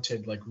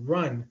talented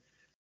run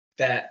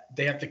that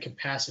they have the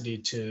capacity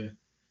to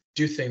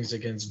do things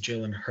against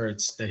Jalen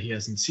Hurts that he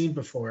hasn't seen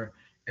before.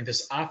 And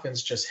this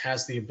offense just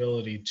has the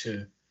ability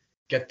to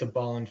get the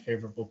ball in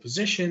favorable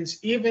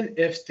positions, even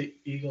if the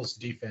Eagles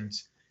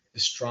defense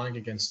is strong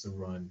against the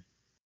run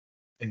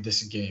in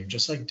this game,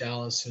 just like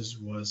Dallas's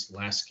was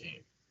last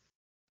game.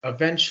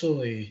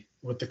 Eventually,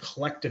 with the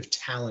collective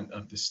talent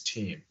of this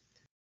team,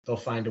 they'll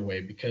find a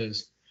way,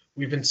 because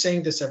we've been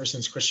saying this ever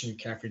since Christian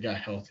McCaffrey got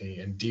healthy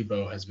and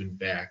Debo has been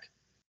back.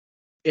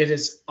 It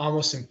is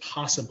almost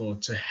impossible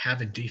to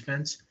have a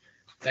defense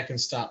that can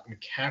stop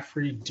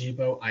McCaffrey,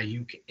 Debo,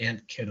 Ayuk,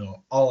 and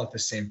Kittle all at the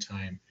same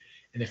time.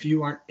 And if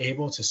you aren't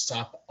able to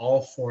stop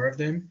all four of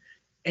them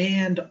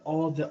and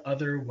all the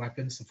other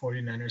weapons the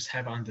 49ers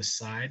have on the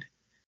side,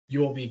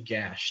 you will be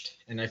gashed.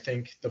 And I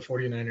think the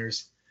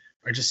 49ers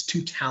are just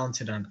too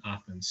talented on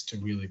offense to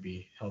really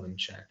be held in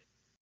check.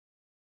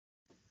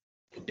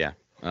 Yeah.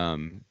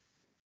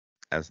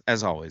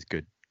 As always,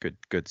 good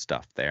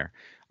stuff there.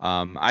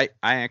 I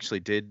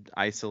actually did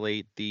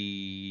isolate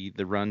the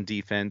run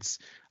defense.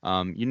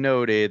 You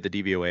noted the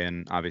DVOA,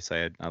 and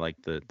obviously I like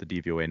the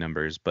DVOA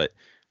numbers, but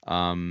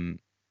I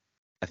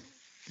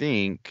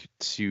think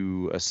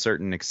to a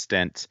certain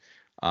extent,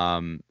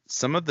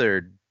 some of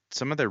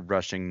their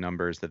rushing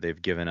numbers that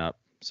they've given up,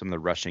 some of the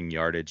rushing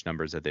yardage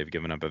numbers that they've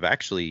given up have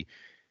actually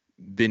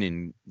been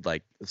in,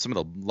 some of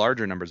the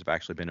larger numbers have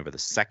actually been over the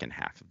second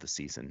half of the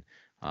season,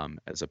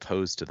 as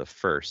opposed to the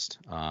first.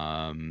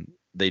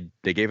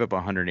 They gave up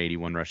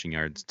 181 rushing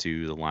yards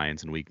to the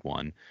Lions in week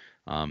 1.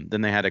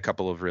 Then they had a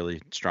couple of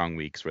really strong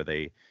weeks where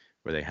they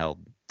held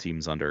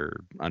teams under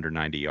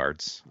 90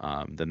 yards.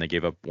 Then they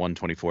gave up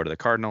 124 to the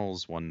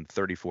Cardinals,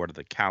 134 to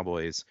the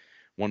Cowboys,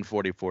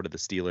 144 to the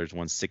Steelers,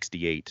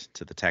 168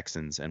 to the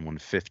Texans, and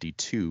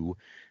 152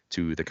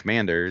 to the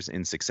Commanders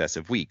in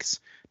successive weeks.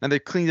 Now,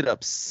 they've cleaned it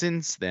up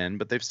since then,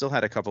 but they've still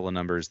had a couple of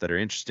numbers that are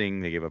interesting.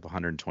 They gave up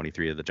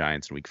 123 to the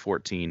Giants in week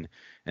 14.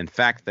 In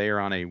fact, they are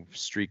on a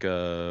streak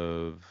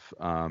of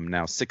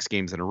now 6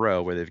 games in a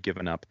row where they've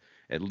given up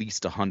at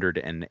least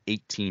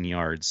 118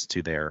 yards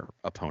to their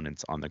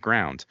opponents on the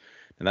ground.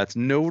 And that's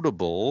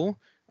notable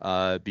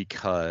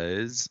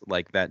because,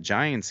 like that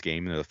Giants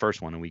game, the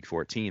first one in week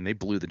 14, they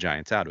blew the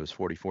Giants out. It was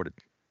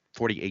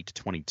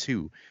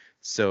 48-22.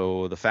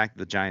 So the fact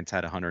that the Giants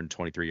had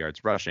 123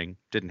 yards rushing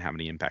didn't have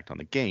any impact on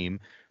the game,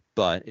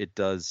 but it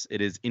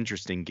is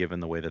interesting given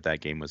the way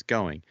that game was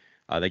going.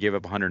 They gave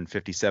up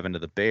 157 to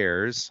the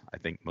Bears. I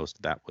think most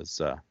of that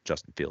was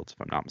Justin Fields,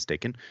 if I'm not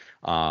mistaken,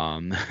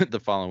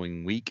 the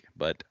following week,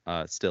 but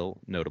still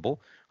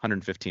notable.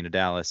 115 to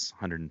Dallas,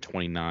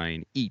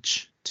 129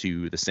 each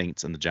to the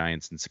Saints and the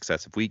Giants in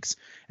successive weeks.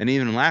 And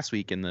even last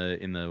week in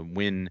the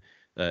win,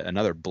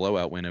 another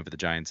blowout win over the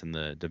Giants in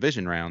the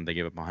division round, they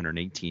gave up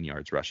 118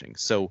 yards rushing.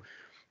 So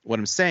what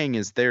I'm saying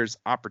is there's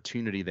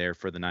opportunity there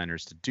for the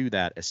Niners to do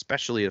that,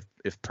 especially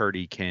if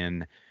Purdy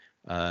can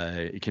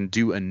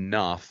do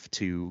enough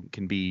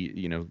can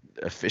be,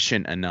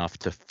 efficient enough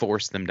to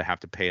force them to have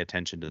to pay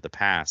attention to the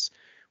pass,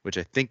 which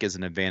I think is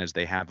an advantage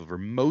they have over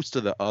most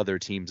of the other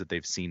teams that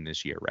they've seen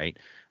this year, right?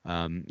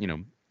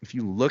 If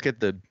you look at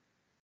the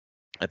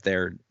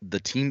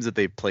teams that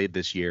they've played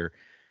this year,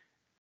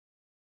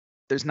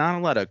 there's not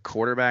a lot of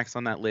quarterbacks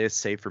on that list,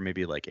 save for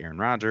maybe like Aaron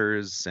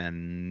Rodgers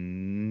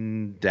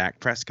and Dak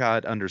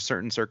Prescott under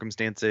certain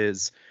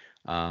circumstances.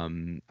 I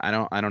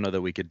don't know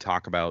that we could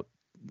talk about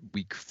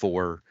week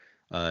 4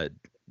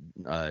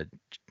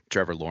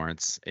 Trevor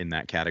Lawrence in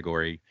that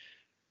category.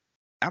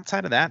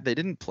 Outside of that, they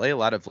didn't play a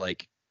lot of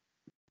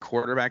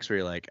quarterbacks where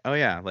you're like, oh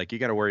yeah, you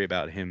got to worry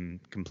about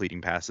him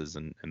completing passes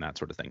and that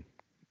sort of thing.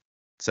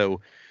 So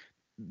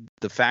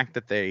the fact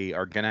that they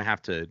are going to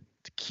have to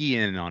key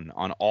in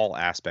on all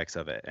aspects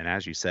of it, and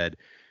as you said,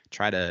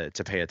 try to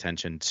pay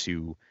attention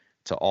to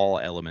all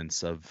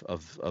elements of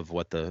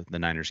what the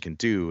Niners can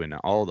do and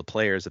all the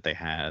players that they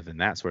have and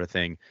that sort of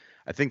thing.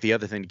 I think the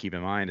other thing to keep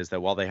in mind is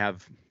that while they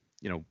have,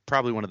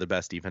 probably one of the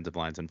best defensive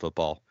lines in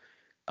football,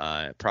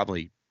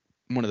 probably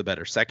one of the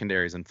better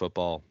secondaries in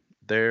football,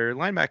 their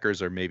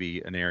linebackers are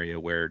maybe an area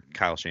where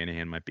Kyle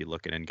Shanahan might be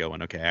looking and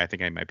going, okay, I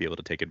think I might be able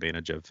to take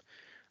advantage of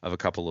a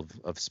couple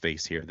of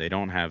space here. They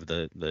don't have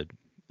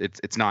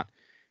it's not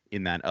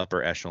in that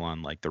upper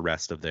echelon like the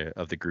rest of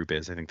the group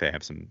is. I think they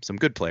have some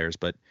good players,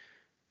 but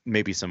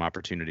maybe some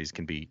opportunities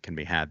can be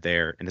had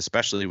there, and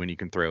especially when you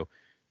can throw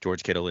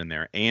George Kittle in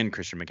there and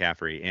Christian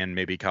McCaffrey and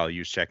maybe Kyle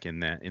Juszczyk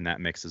in that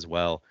mix as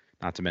well.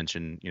 not to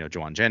mention,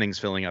 Juwan Jennings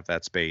filling up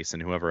that space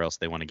and whoever else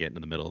they want to get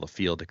into the middle of the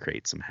field to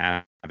create some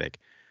havoc.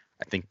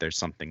 I think there's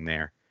something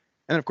there.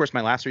 And of course,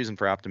 my last reason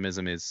for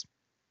optimism is,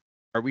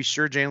 are we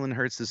sure Jalen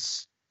Hurts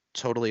is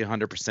totally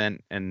 100%?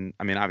 And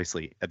I mean,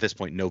 obviously, at this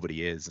point,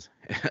 nobody is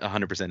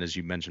 100%, as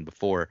you mentioned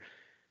before.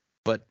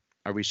 But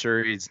are we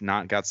sure he's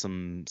not got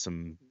some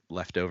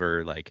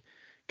leftover like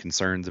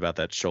concerns about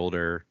that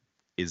shoulder?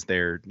 Is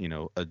there,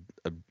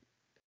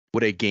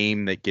 would a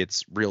game that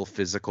gets real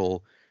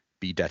physical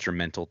be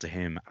detrimental to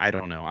him? I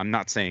don't know. I'm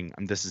not saying,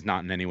 this is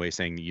not in any way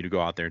saying you to go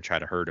out there and try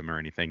to hurt him or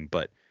anything,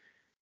 but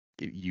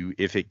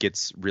if it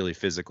gets really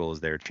physical, is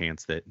there a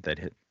chance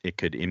that it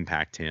could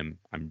impact him?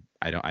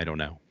 I don't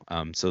know.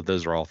 So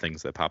those are all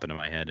things that pop into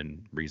my head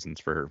and reasons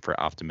for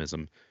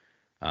optimism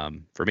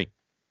for me.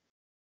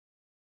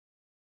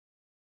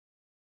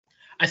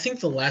 I think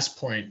the last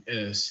point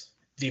is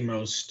the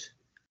most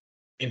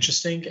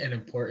interesting and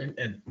important.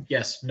 And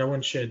yes, no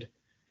one should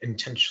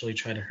intentionally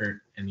try to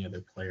hurt any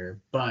other player,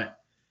 but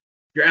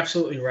you're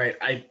absolutely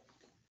right.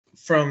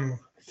 From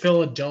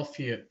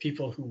Philadelphia,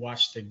 people who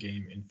watched the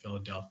game in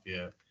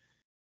Philadelphia,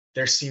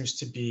 there seems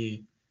to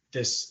be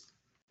this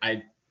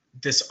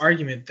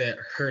argument that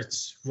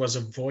Hurts was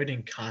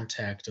avoiding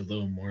contact a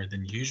little more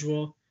than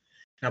usual.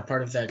 Now,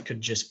 part of that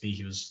could just be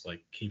he was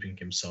like keeping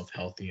himself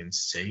healthy and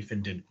safe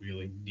and didn't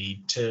really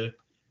need to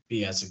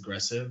be as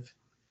aggressive,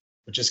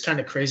 which is kind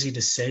of crazy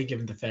to say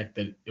given the fact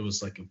that it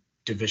was like a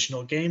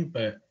divisional game,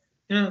 but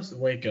it's the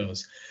way it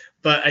goes.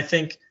 But I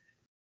think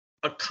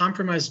a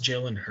compromised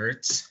Jalen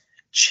Hurts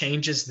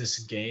changes this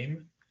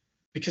game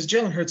because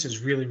Jalen Hurts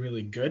is really,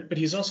 really good, but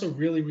he's also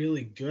really,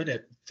 really good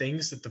at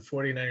things that the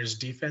 49ers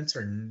defense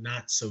are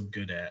not so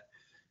good at.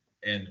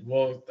 And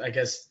well, I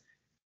guess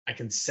I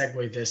can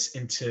segue this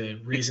into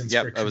reasons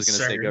for concern. I was going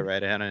to say go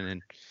right ahead.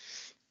 And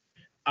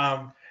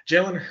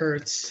Jalen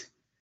Hurts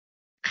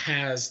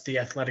has the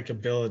athletic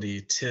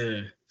ability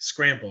to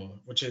scramble,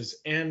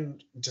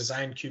 and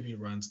design QB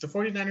runs. The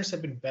 49ers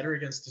have been better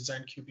against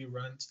design QB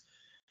runs.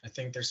 I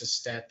think there's a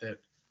stat that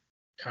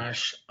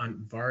Kash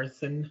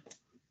Antvarthan,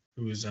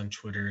 who is on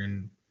Twitter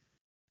and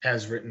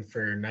has written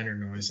for Niner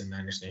Noise and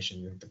Niners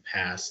Nation in the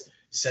past,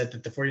 said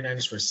that the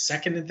 49ers were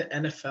second in the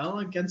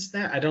NFL against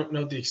that. I don't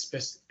know the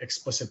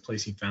explicit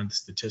place he found the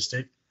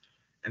statistic.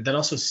 And that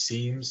also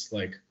seems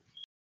like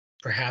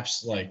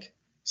perhaps like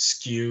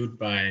skewed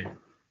by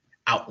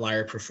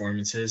outlier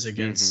performances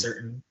against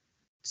certain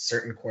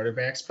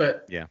quarterbacks.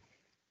 But yeah.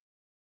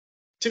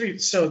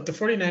 So the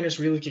 49ers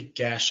really get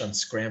gashed on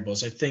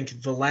scrambles. I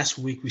think the last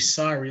week we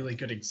saw a really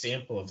good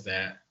example of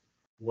that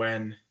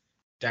when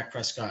Dak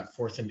Prescott,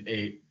 4th and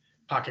 8,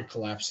 pocket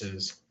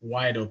collapses,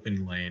 wide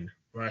open lane,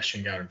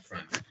 rushing out in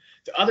front.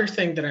 The other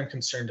thing that I'm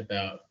concerned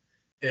about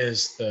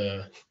is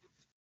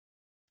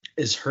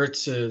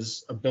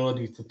Hurts's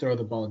ability to throw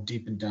the ball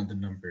deep and down the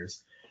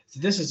numbers. So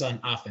this is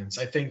on offense.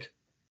 I think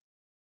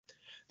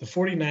the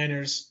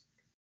 49ers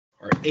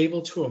are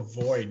able to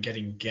avoid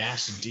getting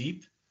gashed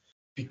deep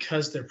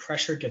because their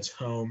pressure gets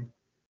home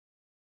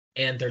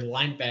and their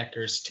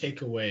linebackers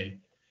take away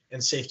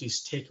and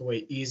safeties take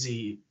away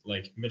easy,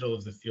 like middle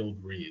of the field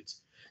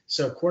reads.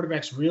 So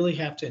quarterbacks really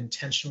have to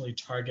intentionally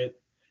target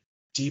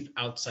deep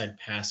outside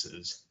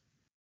passes.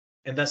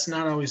 And that's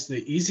not always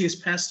the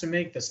easiest pass to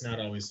make. That's not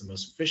always the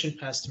most efficient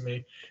pass to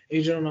make.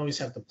 You don't always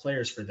have the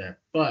players for that.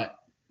 But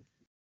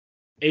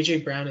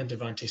A.J. Brown and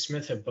Devontae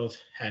Smith have both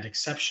had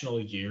exceptional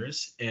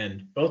years,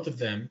 and both of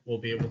them will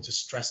be able to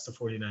stress the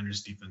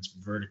 49ers defense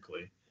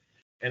vertically.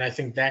 And I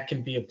think that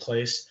can be a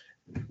place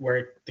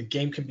where the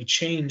game can be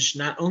changed,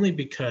 not only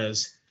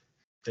because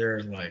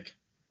they're like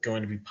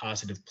going to be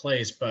positive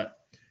plays, but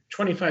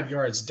 25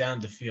 yards down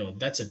the field,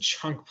 that's a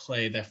chunk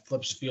play that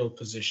flips field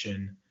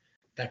position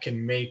that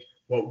can make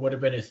what would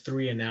have been a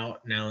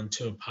 3-and-out now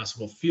into a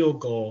possible field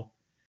goal.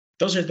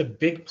 Those are the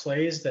big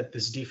plays that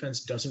this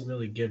defense doesn't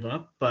really give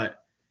up,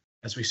 but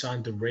as we saw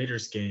in the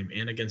Raiders game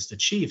and against the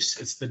Chiefs,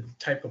 it's the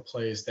type of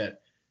plays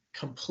that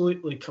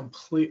completely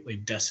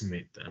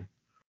decimate them.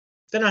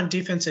 Then on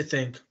defense, I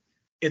think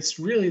it's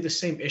really the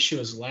same issue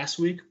as last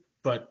week,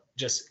 but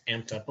just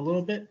amped up a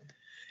little bit.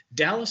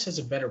 Dallas has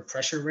a better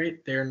pressure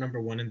rate. They're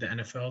number 1 in the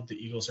NFL. The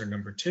Eagles are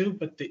number 2,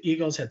 but the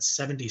Eagles had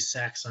 70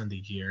 sacks on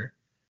the year.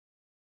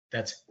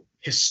 That's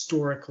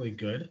historically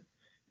good.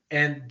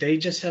 And they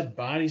just have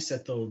bodies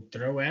that they'll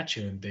throw at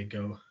you and they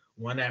go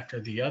one after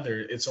the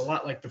other. It's a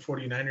lot like the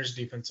 49ers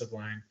defensive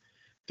line,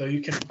 though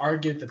you can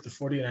argue that the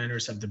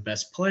 49ers have the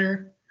best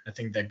player. I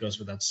think that goes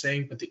without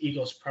saying, but the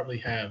Eagles probably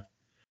have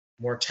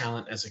more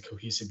talent as a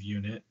cohesive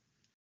unit.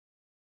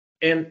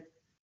 And,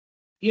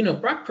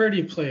 Brock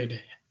Purdy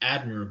played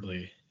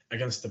admirably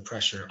against the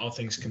pressure, all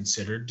things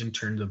considered, didn't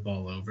turn the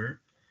ball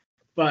over.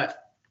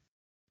 But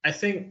I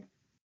think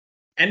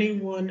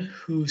anyone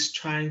who's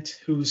trying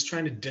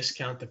to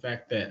discount the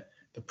fact that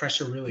the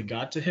pressure really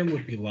got to him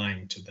would be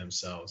lying to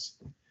themselves.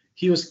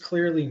 He was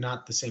clearly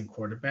not the same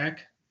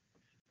quarterback.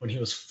 When he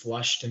was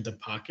flushed into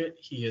pocket,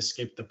 he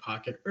escaped the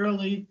pocket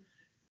early.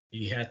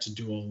 He had to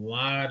do a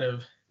lot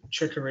of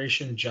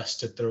trickeration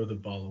just to throw the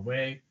ball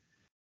away.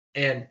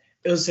 And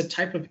it was a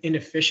type of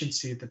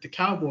inefficiency that the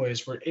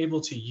Cowboys were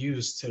able to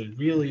use to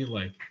really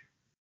like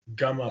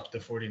gum up the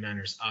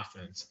 49ers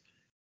offense.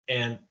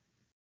 And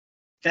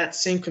that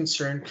same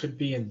concern could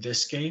be in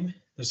this game.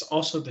 There's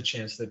also the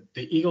chance that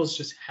the Eagles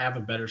just have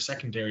a better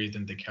secondary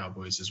than the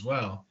Cowboys as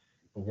well,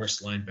 but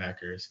worse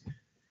linebackers.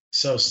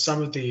 So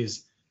some of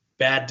these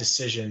bad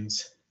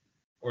decisions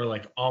or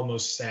like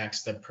almost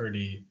sacks that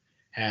Purdy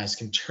has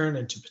can turn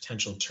into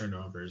potential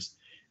turnovers.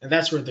 And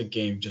that's where the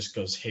game just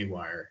goes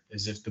haywire,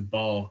 is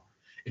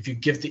if you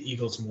give the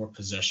Eagles more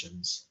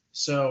possessions.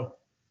 So,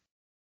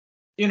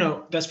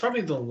 that's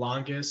probably the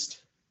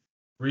longest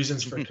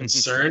reasons for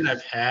concern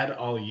I've had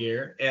all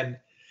year. And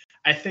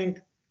I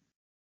think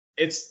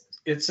it's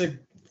a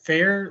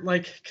fair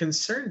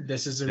concern.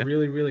 This is a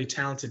really, really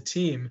talented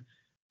team,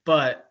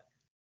 but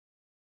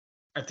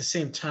at the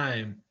same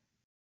time,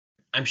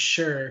 I'm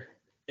sure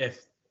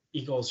if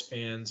Eagles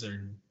fans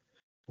or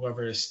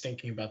whoever is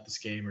thinking about this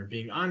game or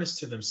being honest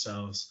to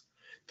themselves,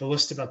 the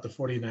list about the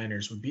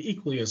 49ers would be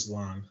equally as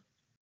long.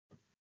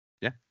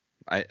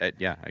 I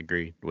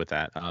agree with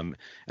that. And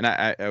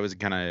I was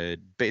kind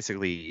of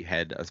basically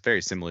had a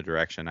very similar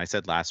direction. I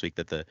said last week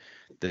that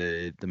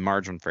the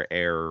margin for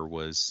error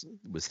was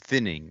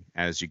thinning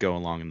as you go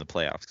along in the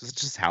playoffs, because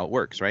it's just how it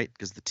works, right?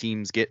 Because the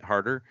teams get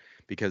harder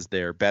because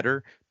they're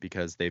better,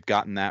 because they've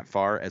gotten that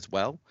far as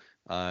well.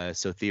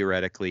 So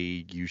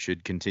theoretically, you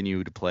should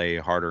continue to play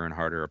harder and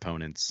harder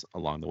opponents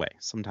along the way.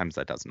 Sometimes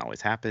that doesn't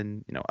always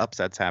happen.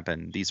 Upsets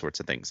happen, these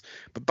sorts of things.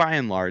 But by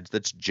and large,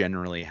 that's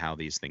generally how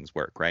these things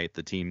work, right?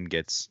 The team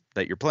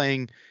that you're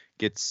playing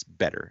gets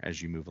better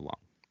as you move along.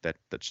 That's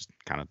just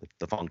kind of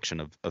the function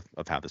of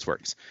how this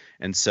works.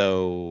 And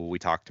so we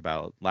talked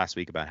about last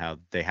week about how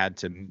they had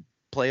to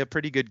play a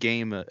pretty good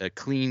game. A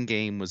clean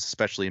game was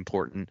especially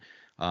important.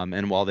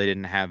 And while they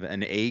didn't have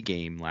an A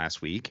game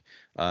last week,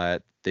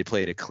 they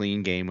played a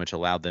clean game, which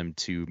allowed them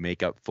to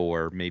make up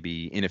for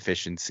maybe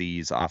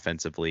inefficiencies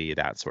offensively,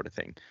 that sort of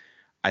thing.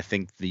 I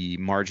think the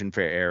margin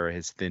for error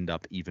has thinned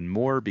up even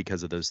more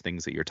because of those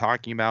things that you're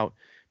talking about,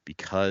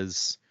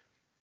 because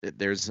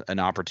there's an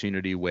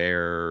opportunity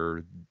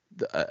where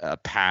a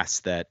pass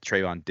that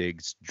Trayvon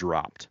Diggs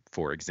dropped,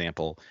 for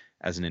example,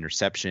 as an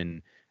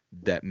interception,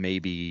 that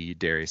maybe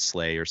Darius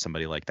Slay or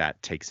somebody like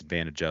that takes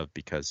advantage of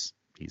because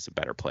he's a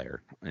better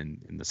player in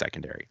the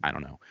secondary. I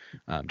don't know,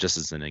 just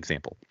as an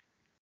example.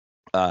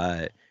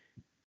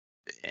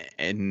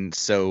 And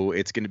so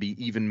it's going to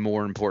be even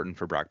more important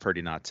for Brock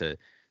Purdy not to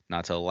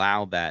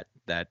allow that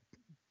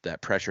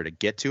pressure to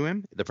get to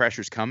him. The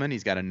pressure's coming.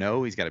 He's got to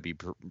know. He's got to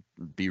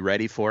be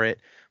ready for it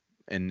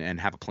and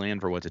have a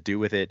plan for what to do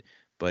with it.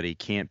 But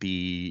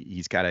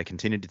he's got to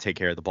continue to take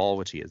care of the ball,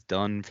 which he has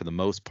done for the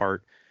most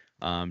part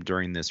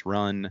during this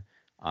run.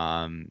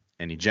 And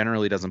he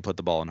generally doesn't put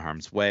the ball in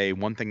harm's way.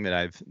 One thing that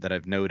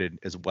I've noted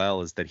as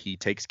well is that he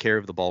takes care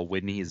of the ball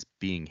when he is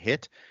being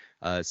hit.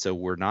 So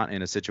we're not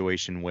in a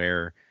situation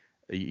where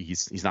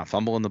he's not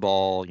fumbling the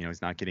ball.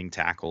 He's not getting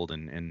tackled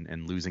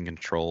and losing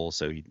control.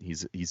 So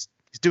he's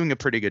doing a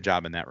pretty good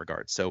job in that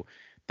regard. So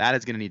that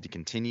is going to need to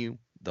continue.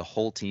 The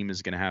whole team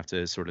is going to have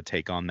to sort of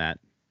take on that.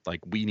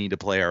 Like, we need to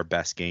play our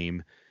best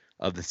game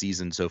of the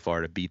season so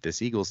far to beat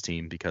this Eagles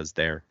team, because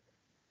they're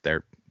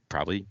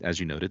probably, as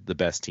you noted, the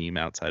best team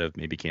outside of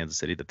maybe Kansas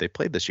City that they've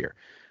played this year.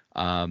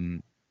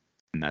 And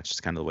that's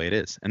just kind of the way it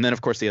is. And then,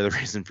 of course, the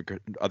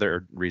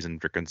other reason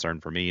for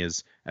concern for me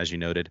is, as you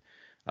noted,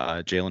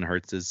 Jalen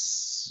Hurts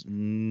is,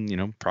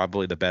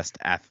 probably the best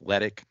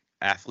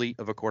athlete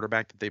of a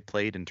quarterback that they've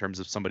played, in terms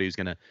of somebody who's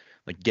going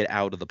to get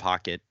out of the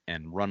pocket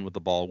and run with the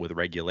ball with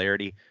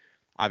regularity.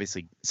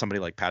 Obviously, somebody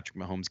like Patrick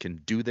Mahomes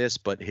can do this,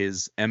 but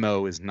his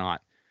MO is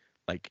not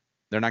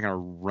they're not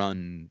going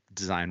to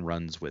design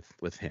runs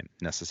with him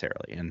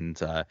necessarily.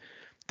 And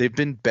they've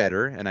been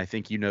better. And I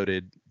think you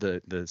noted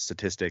the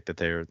statistic that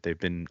they've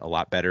been a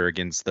lot better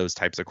against those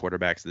types of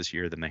quarterbacks this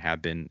year than they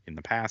have been in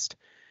the past.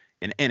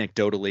 And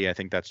anecdotally, I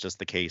think that's just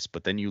the case.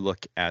 But then you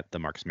look at the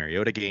Marcus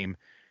Mariota game,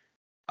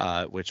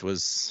 which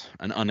was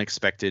an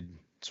unexpected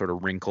sort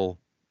of wrinkle.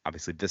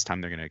 Obviously, this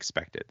time they're going to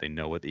expect it. They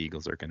know what the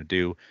Eagles are going to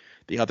do.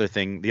 The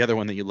other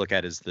one that you look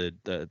at is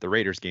the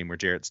Raiders game, where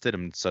Jarrett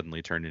Stidham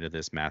suddenly turned into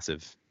this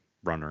massive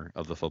runner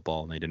of the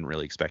football, and they didn't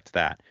really expect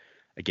that.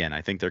 Again,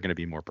 I think they're going to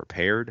be more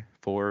prepared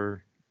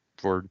for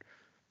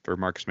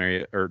Marcus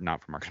Mariota, or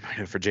not for Marcus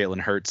Mariota, for Jalen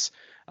Hurts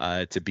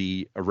to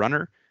be a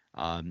runner,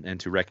 and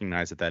to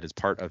recognize that is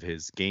part of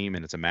his game,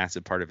 and it's a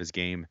massive part of his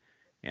game,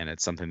 and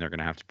it's something they're going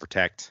to have to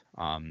protect.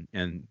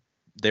 And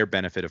their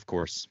benefit, of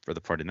course, for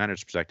the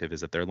 49ers perspective,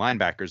 is that their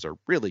linebackers are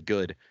really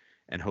good,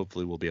 and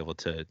hopefully we'll be able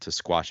to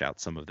squash out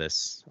some of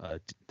this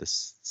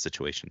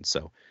situation.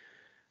 So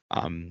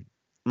I'm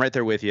right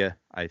there with you.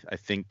 I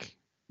think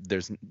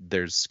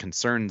there's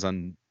concerns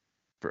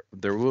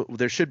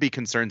there should be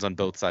concerns on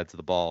both sides of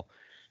the ball.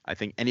 I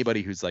think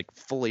anybody who's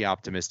fully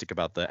optimistic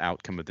about the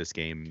outcome of this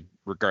game,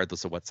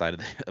 regardless of what side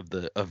of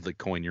the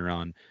coin you're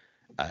on,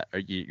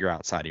 you're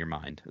outside of your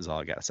mind, is all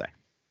I gotta say.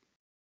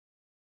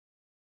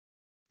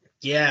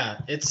 Yeah,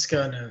 it's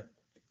gonna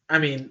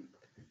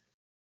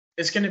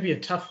be a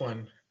tough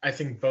one. I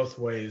think both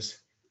ways.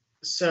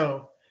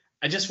 So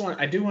I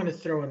do want to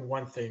throw in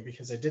one thing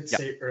because I did Yeah.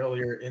 say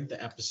earlier in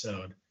the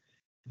episode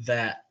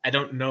that I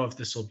don't know if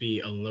this will be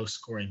a low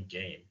scoring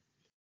game.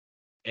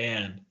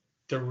 And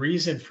the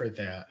reason for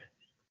that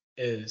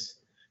is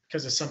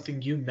because of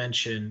something you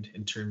mentioned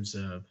in terms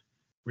of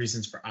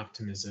reasons for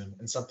optimism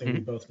and something we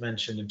Mhm. both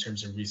mentioned in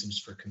terms of reasons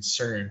for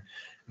concern.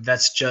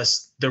 That's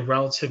just the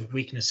relative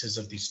weaknesses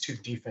of these two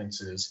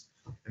defenses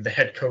and the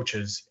head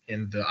coaches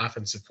in the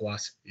offensive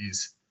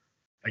philosophies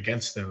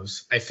against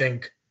those. I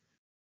think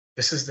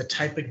this is the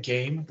type of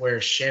game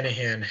where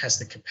Shanahan has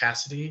the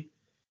capacity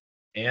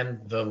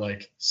and the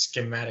like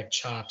schematic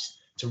chops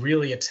to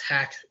really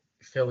attack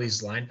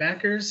Philly's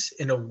linebackers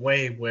in a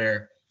way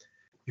where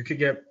you could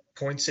get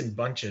points in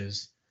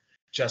bunches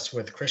just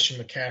with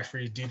Christian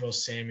McCaffrey, Debo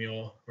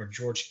Samuel, or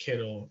George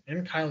Kittle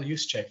and Kyle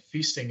Juszczyk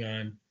feasting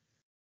on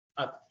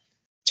a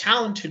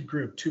talented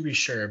group to be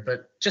sure,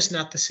 but just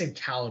not the same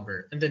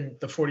caliber. And then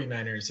the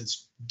 49ers,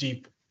 it's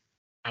deep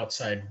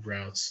outside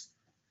routes.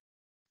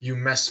 You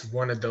mess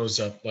one of those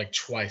up like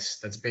twice.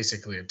 That's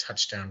basically a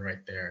touchdown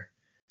right there.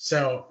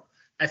 So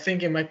I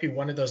think it might be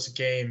one of those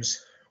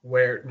games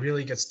where it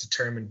really gets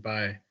determined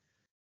by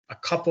a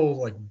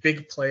couple like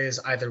big plays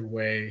either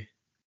way,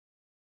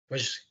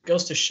 which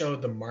goes to show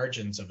the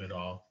margins of it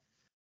all.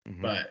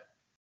 Mhm. But,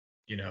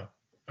 you know,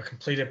 a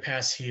completed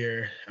pass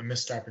here, a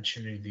missed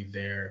opportunity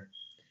there,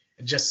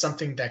 and just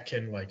something that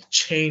can like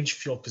change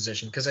field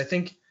position. Because I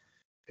think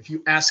if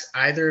you ask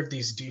either of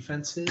these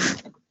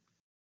defenses,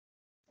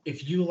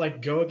 if you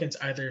like go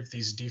against either of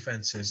these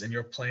defenses and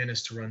your plan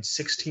is to run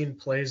 16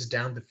 plays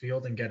down the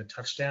field and get a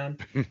touchdown,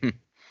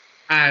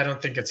 I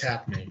don't think it's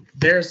happening.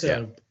 There's Yeah.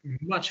 a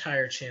much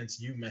higher chance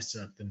you mess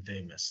up than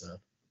they mess up.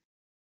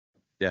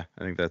 Yeah,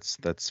 I think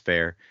that's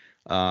fair.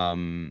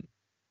 Um,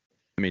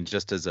 I mean,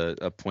 just as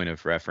a point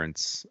of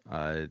reference,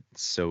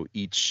 so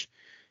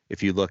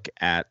if you look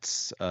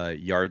at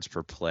yards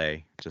per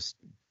play, just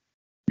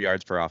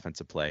yards per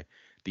offensive play,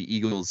 the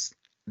Eagles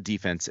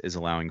defense is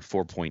allowing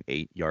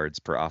 4.8 yards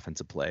per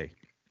offensive play.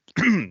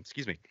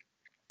 Excuse me.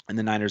 And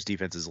the Niners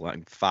defense is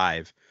allowing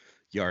 5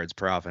 yards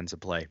per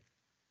offensive play.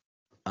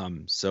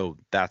 So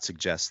that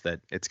suggests that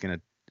it's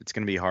gonna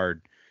be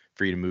hard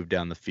for you to move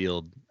down the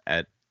field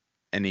at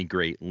any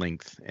great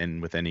length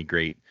and with any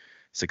great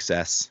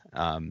success,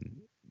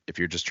 if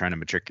you're just trying to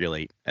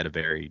matriculate at a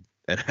very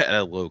at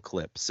a low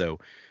clip. So,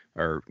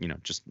 or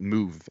just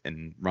move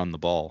and run the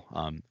ball.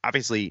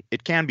 Obviously,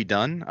 it can be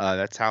done.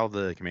 That's how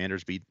the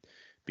Commanders beat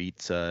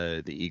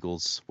the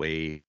Eagles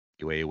way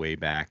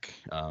back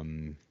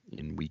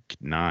in week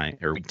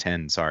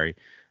 10. Sorry.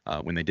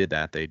 When they did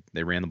that,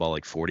 they ran the ball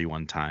like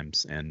 41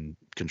 times and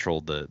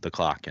controlled the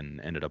clock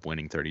and ended up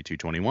winning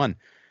 32-21.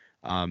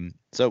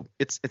 So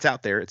it's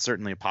out there. It's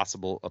certainly a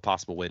possible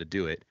way to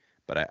do it.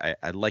 But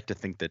I'd like to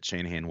think that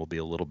Shanahan will be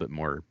a little bit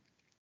more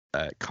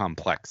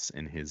complex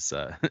in his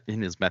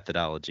in his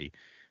methodology,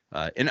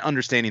 and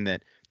understanding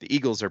that the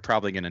Eagles are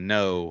probably going to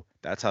know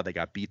that's how they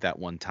got beat that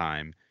one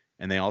time,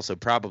 and they also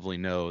probably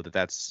know that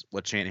that's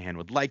what Shanahan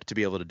would like to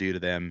be able to do to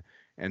them.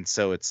 And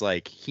so it's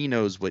like he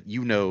knows what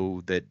you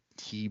know that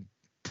he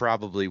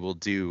probably will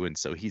do, and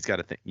so he's got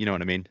to think. You know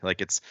what I mean?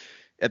 Like it's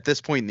at this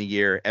point in the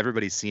year,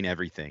 everybody's seen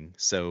everything,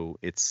 so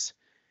it's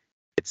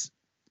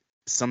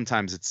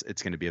sometimes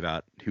it's going to be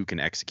about who can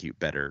execute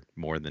better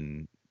more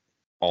than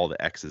all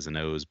the X's and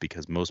O's,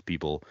 because most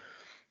people,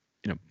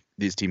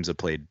 these teams have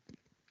played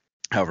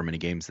however many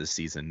games this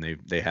season.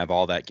 They have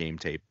all that game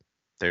tape.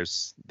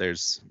 There's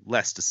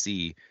less to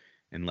see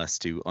and less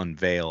to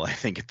unveil, I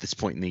think, at this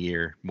point in the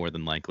year, more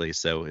than likely.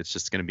 So it's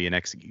just going to be an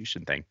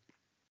execution thing.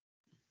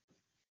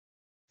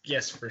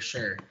 Yes, for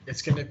sure.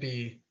 It's going to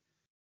be.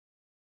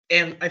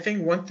 And I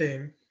think one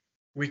thing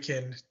we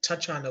can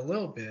touch on a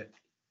little bit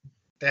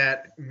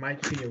that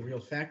might be a real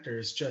factor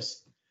is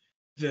just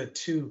the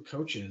two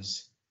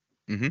coaches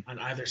on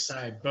either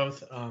side,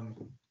 both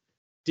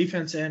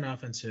defense and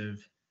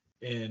offensive,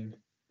 in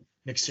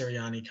Nick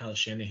Sirianni, Kyle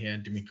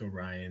Shanahan, D'Amico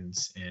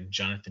Ryans, and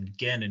Jonathan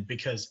Gannon,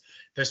 because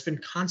there's been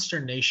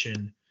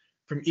consternation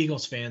from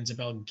Eagles fans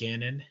about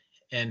Gannon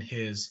and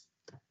his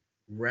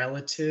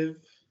relative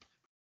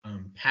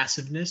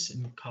passiveness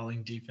in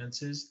calling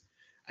defenses.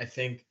 I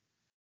think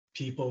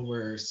people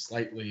were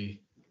slightly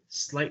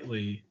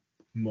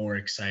more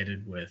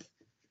excited with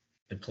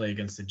the play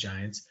against the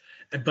Giants.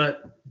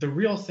 But the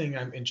real thing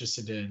I'm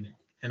interested in,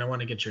 and I want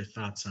to get your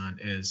thoughts on,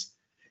 is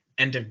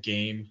end of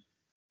game,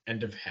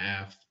 end of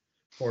half,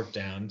 fourth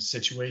down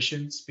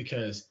situations,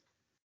 because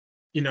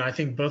I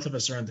think both of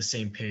us are on the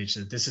same page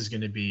that this is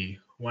going to be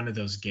one of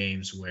those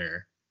games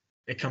where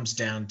it comes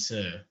down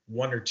to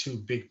one or two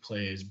big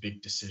plays,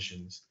 big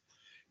decisions.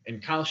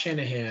 And Kyle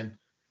Shanahan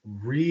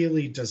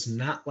really does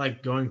not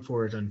like going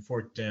for it on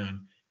fourth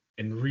down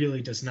and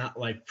really does not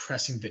like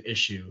pressing the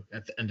issue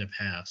at the end of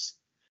halves.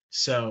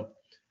 So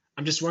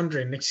I'm just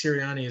wondering, Nick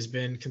Sirianni has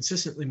been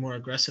consistently more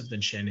aggressive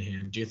than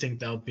Shanahan. Do you think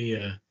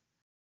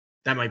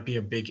that might be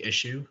a big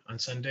issue on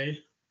Sunday?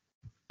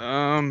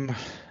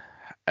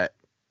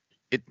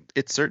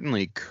 It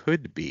certainly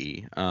could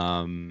be.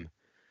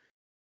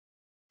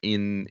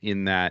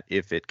 in that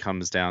if it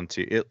comes down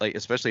to it, like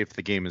especially if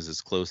the game is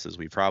as close as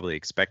we probably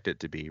expect it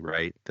to be,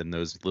 right? Then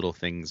those little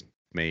things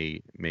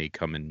may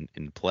come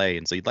in play,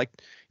 and so you'd like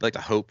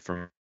to hope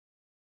from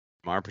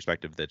our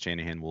perspective that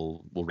Shanahan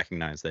will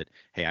recognize that,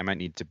 hey, I might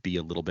need to be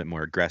a little bit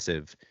more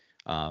aggressive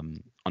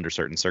under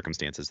certain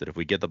circumstances. That if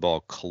we get the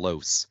ball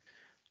close,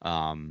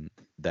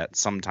 that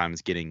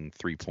sometimes getting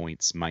 3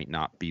 points might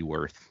not be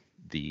worth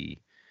the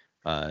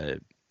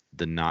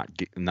not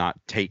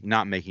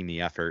making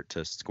the effort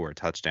to score a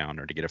touchdown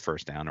or to get a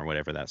first down or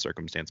whatever that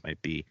circumstance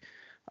might be.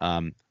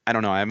 I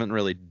don't know. I haven't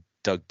really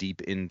dug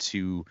deep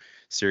into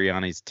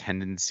Sirianni's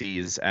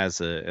tendencies as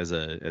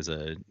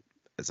a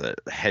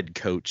head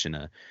coach and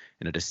a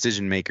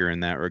decision maker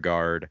in that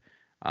regard.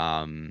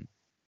 And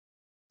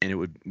it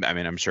would, I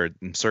mean, I'm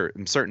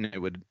certain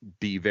it would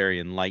be very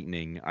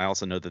enlightening. I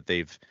also know that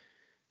they've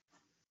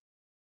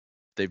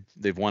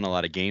won a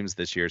lot of games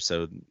this year,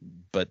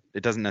 but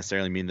it doesn't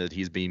necessarily mean that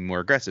he's being more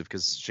aggressive,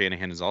 because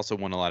Shanahan has also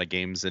won a lot of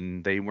games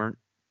and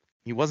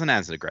he wasn't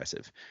as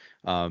aggressive.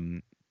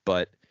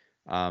 But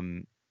I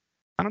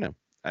don't know.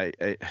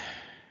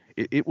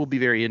 It will be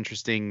very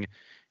interesting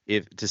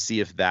to see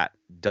if that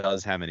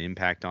does have an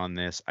impact on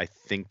this. I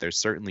think there's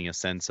certainly a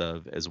sense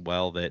of as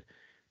well that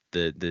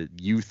the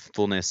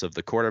youthfulness of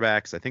the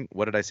quarterbacks. I think,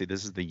 what did I say?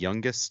 This is the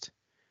youngest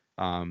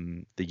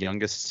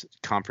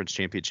conference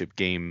championship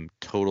game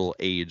total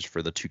age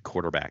for the two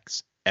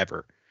quarterbacks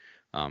ever.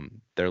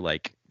 They're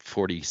like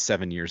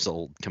 47 years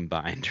old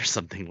combined or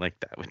something like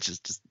that, which is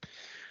just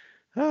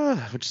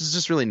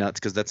really nuts,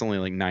 because that's only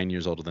like 9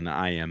 years older than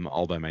I am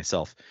all by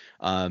myself.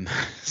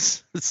 So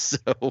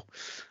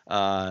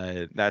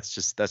that's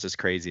just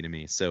crazy to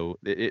me. So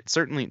it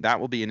certainly, that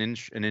will be an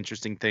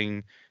interesting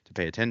thing to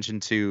pay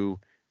attention to.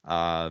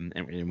 And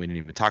we didn't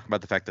even talk about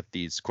the fact that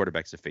these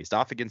quarterbacks have faced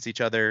off against each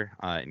other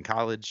in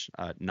college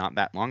not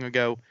that long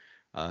ago,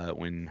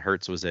 when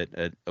Hurts was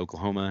at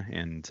Oklahoma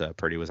and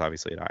Purdy was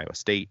obviously at Iowa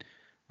State.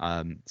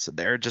 So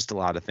there are just a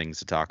lot of things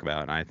to talk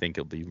about, and I think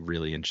it'll be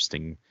really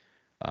interesting.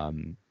 I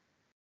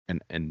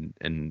don't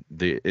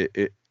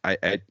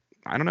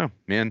know,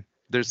 man.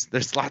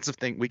 There's lots of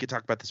things we could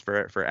talk about this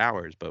for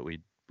hours, but we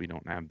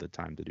don't have the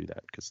time to do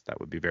that, because that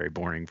would be very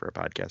boring for a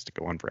podcast to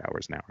go on for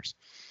hours and hours.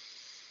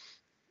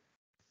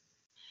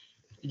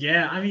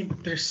 Yeah, I mean,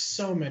 there's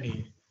so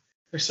many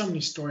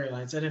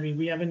storylines, and I mean,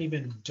 we haven't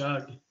even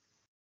dug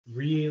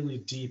really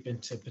deep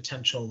into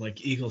potential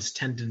like Eagles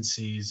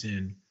tendencies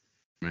and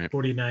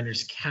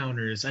 49ers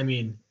counters. I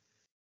mean,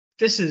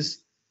 this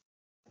is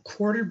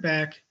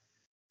quarterback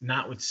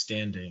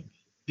notwithstanding.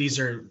 These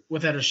are,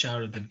 without a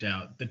shadow of a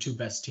doubt, the two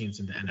best teams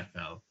in the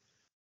NFL.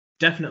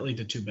 Definitely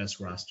the two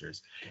best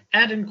rosters.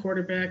 Add in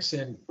quarterbacks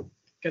and it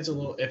gets a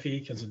little iffy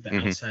because of the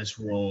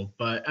outsized role,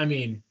 but I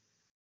mean,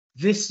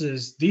 these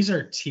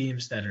are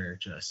teams that are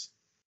just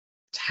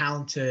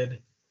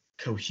talented,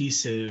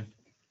 cohesive,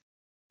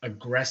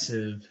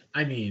 aggressive.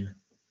 I mean,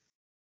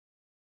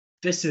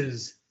 this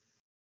is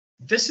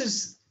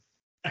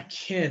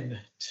akin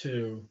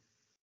to,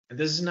 and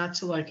this is not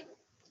to like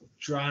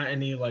draw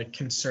any like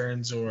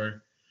concerns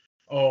or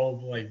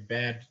like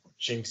bad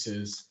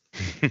jinxes.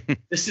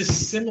 This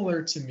is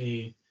similar to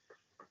me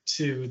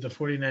to the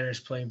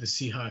 49ers playing the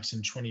Seahawks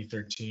in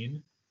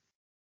 2013,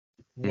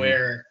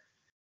 where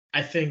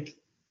I think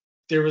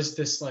there was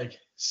this like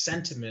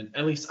sentiment,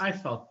 at least I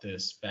felt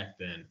this back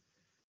then,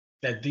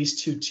 that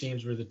these two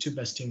teams were the two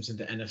best teams in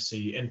the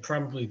NFC and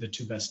probably the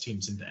two best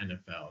teams in the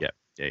NFL.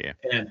 Yeah.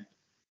 And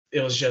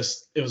it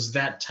was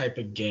that type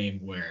of game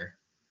where,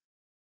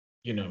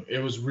 you know, it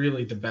was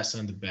really the best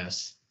on the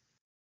best.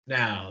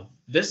 Now,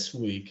 this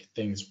week,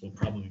 things will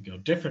probably go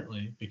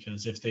differently,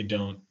 because if they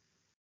don't,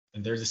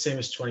 and they're the same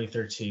as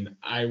 2013,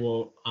 I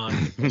will, on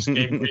the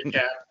post-game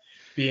recap,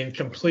 be in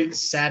complete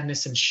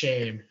sadness and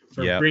shame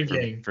for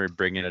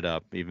bringing it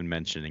up, even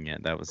mentioning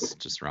it. That was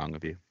just wrong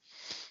of you.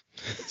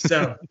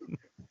 So,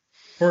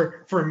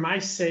 for my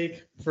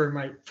sake, for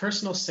my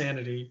personal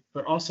sanity,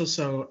 but also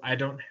so I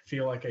don't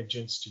feel like I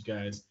jinxed you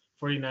guys,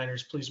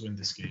 49ers, please win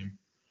this game.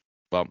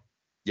 Well,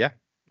 yeah,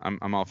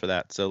 I'm all for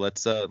that. So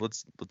let's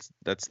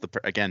that's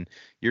again,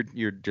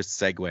 you're just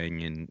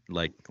segueing in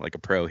like a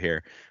pro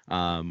here,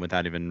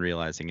 without even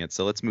realizing it.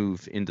 So let's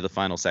move into the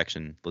final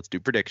section. Let's do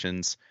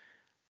predictions.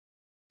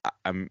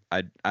 I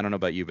don't know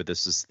about you, but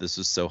this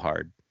is so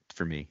hard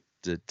for me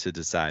to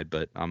decide,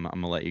 but I'm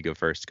gonna let you go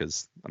first,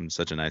 because I'm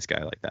such a nice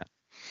guy like that.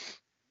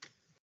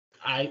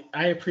 I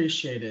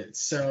appreciate it.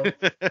 So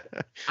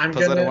I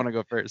don't want to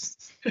go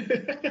first.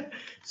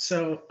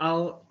 So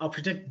I'll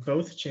predict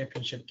both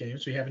championship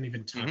games. We haven't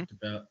even talked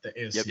about the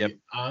AFC.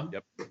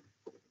 Yep.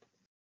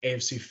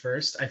 AFC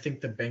first. I think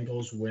the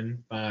Bengals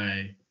win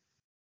by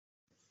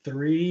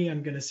 3.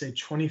 I'm going to say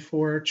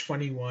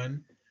 24-21.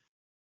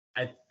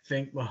 I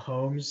think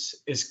Mahomes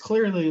is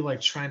clearly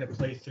like trying to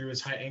play through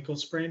his high ankle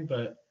sprain,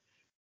 but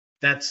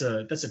that's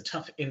a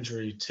tough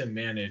injury to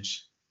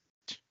manage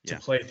to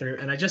play through.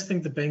 And I just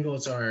think the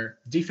Bengals are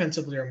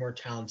defensively more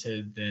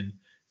talented than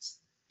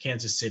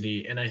Kansas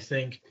City. And I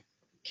think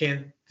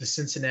can the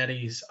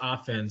Cincinnati's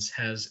offense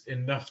has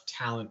enough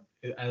talent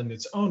in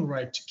its own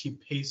right to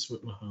keep pace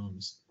with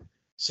Mahomes.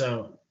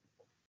 So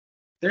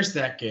there's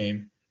that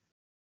game.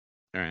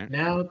 All right.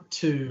 Now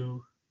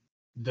to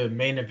the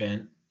main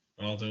event,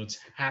 although it's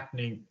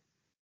happening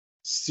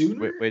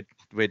sooner. Wait.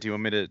 Do you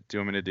want me to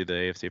do the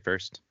AFC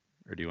first,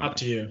 or do you want Up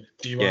to you.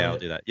 Do you Yeah, want I'll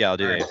do that. Yeah, I'll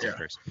do the All right, AFC yeah.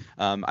 first.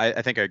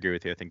 I think I agree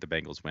with you. I think the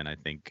Bengals win. I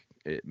think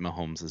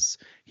Mahomes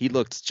he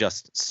looked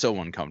just so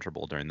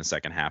uncomfortable during the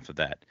second half of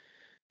that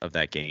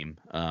game.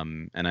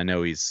 And I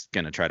know he's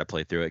gonna try to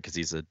play through it because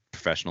he's a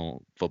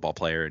professional football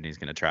player and he's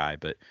gonna try.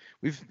 But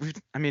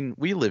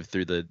we lived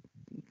through the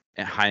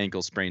high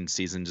ankle sprain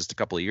season just a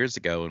couple of years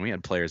ago, and we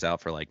had players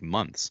out for like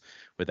months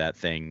with that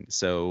thing.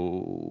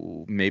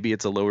 So maybe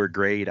it's a lower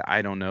grade.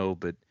 I don't know,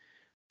 but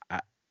I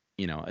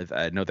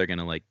know they're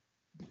gonna like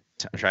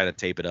try to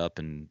tape it up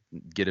and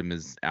get him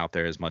out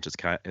there as much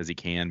as he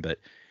can. But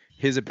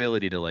his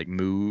ability to like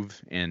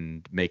move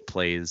and make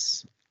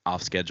plays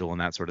off schedule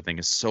and that sort of thing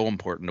is so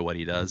important to what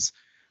he does.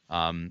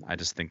 I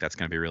just think that's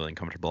going to be really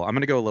uncomfortable. I'm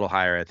going to go a little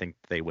higher. I think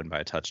they win by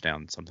a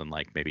touchdown, something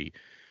like maybe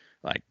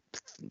like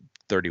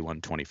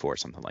 31-24,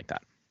 something like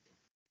that.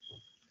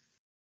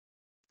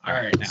 All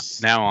right.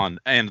 Now on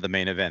and the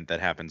main event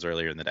that happens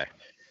earlier in the day.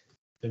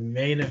 The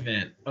main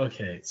event.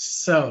 Okay.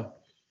 So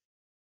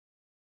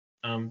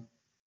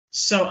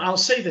I'll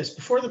say this.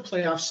 Before the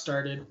playoffs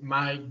started,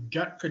 my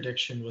gut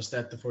prediction was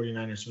that the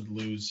 49ers would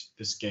lose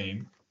this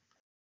game.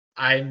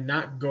 I'm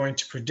not going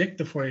to predict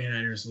the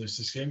 49ers lose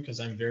this game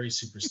because I'm very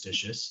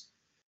superstitious.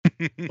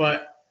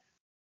 But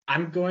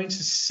I'm going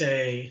to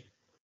say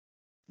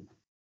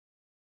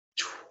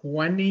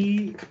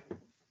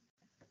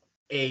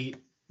 28.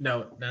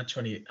 No, not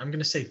 28. I'm going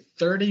to say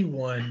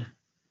 31-30.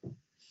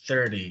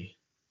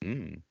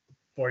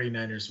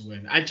 49ers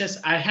win. I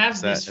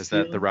have this. Is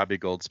that the Robbie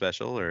Gould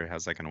special, or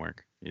how's that going to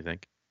work, you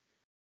think?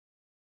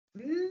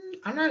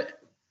 I'm not.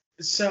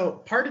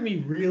 So part of me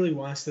really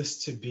wants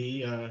this to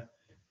be the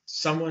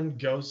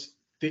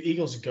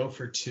Eagles go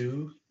for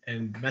 2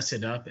 and mess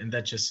it up, and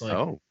that just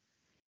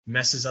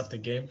messes up the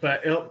game.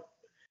 But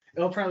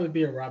it'll probably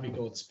be a Robbie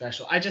Gould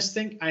special. I just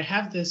think I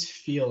have this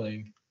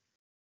feeling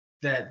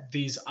that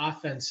these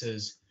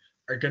offenses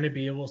are going to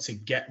be able to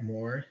get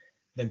more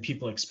than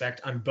people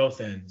expect on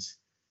both ends.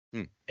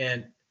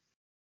 And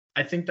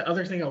I think the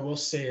other thing I will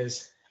say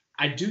is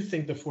I do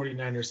think the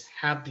 49ers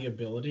have the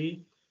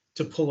ability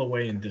to pull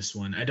away in this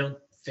one. I don't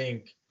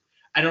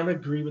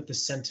agree with the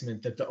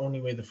sentiment that the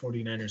only way the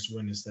 49ers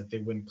win is that they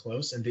win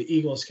close, and the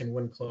Eagles can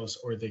win close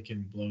or they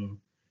can blow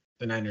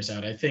the Niners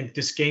out. I think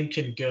this game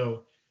can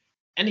go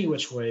any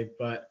which way,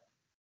 but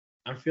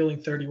I'm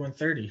feeling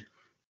 31-30.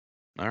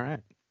 All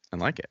right. I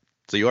like it.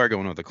 So you are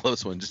going with a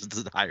close one, just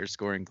a higher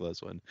scoring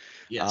close one.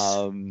 Yes.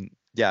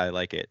 Yeah, I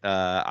like it.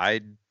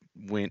 I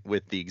went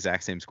with the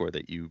exact same score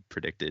that you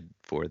predicted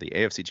for the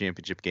AFC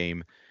Championship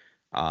game.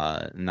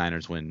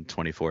 Niners win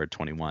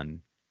 24-21.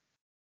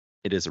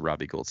 It is a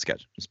Robbie Gould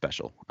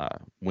special.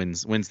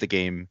 Wins the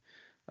game.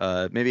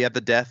 Maybe at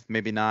the death,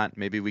 maybe not.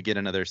 Maybe we get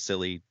another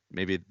silly.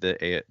 Maybe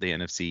the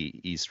NFC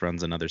East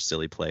runs another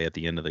silly play at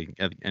the end of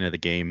the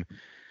game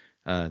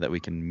that we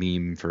can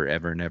meme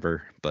forever and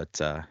ever. But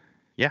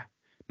yeah,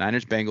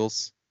 Niners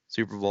Bengals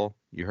Super Bowl.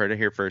 You heard it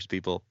here first,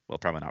 people. Well,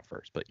 probably not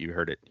first, but you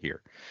heard it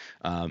here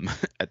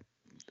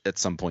at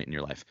some point in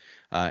your life.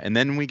 And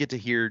then we get to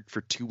hear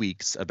for 2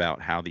 weeks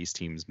about how these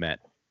teams met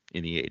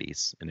in the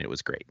 80s, and it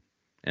was great.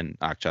 And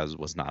Akshaz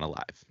was not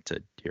alive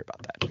to hear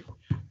about that.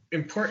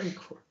 Important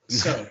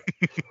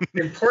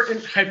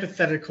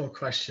hypothetical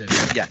question.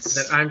 Yes.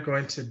 That I'm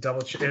going to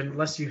double check.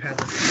 Unless you have,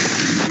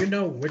 do you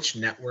know which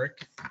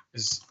network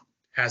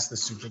has the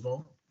Super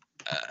Bowl?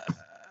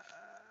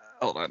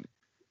 Hold on.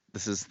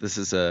 This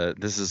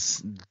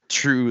is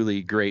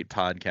truly great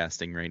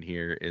podcasting right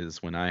here.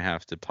 Is when I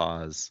have to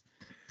pause,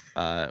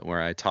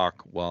 where I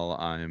talk while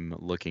I'm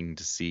looking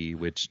to see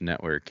which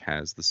network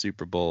has the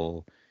Super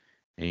Bowl.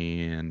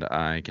 And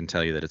I can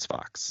tell you that it's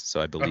Fox.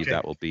 So I believe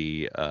that will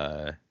be,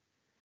 I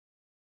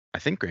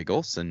think Greg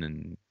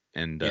Olsen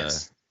and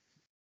yes.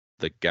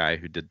 The guy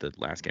who did the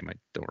last game. I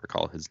don't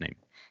recall his name.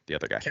 The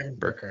other guy. Kevin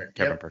Burkhardt.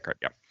 Kevin Burkhardt.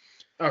 Yeah.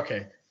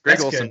 Okay.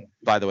 Greg Olsen, good.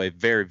 By the way,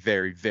 very,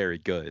 very, very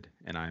good.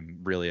 And I'm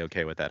really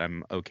okay with that.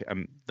 I'm okay.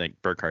 I'm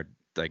like Burkhardt,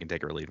 I can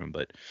take or leave him.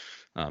 But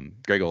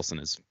Greg Olsen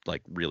is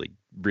like really,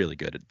 really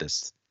good at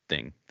this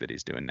thing that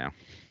he's doing now.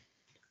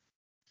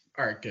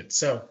 All right, good.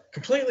 So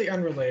completely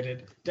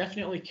unrelated,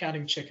 definitely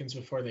counting chickens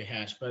before they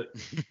hatch. But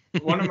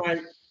one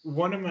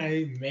of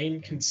my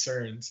main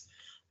concerns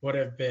would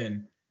have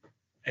been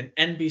an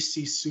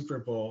NBC Super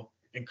Bowl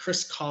and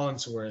Chris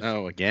Collinsworth.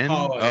 Oh, again?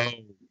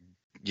 Calling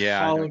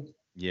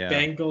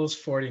Bengals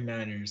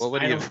 49ers. What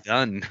would he have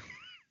done?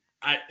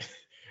 Can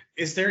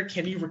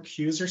you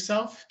recuse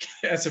yourself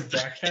as a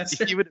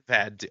broadcaster? He would have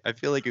had to. I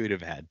feel like he would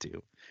have had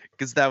to,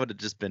 because that would have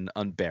just been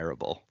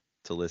unbearable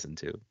to listen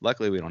to.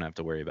 Luckily we don't have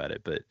to worry about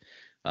it, but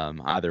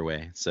either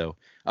way. So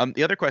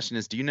the other question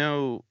is, do you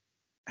know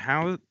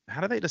how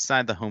do they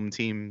decide the home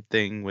team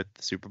thing with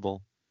the Super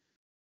Bowl?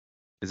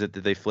 Is it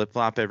that they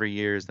flip-flop every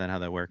year? Is that how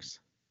that works?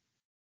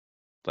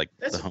 like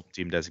That's the home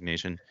team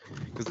designation,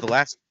 because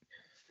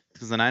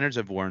the Niners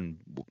have worn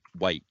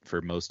white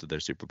for most of their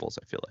Super Bowls.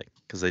 I feel like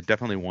because they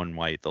definitely worn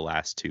white the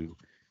last two,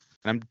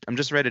 and I'm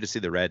just ready to see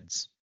the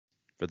Reds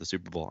for the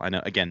Super Bowl. I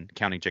know, again,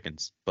 counting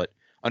chickens, but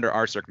under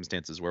our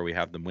circumstances where we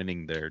have them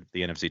winning the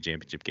NFC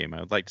Championship game, I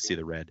would like to see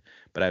the red,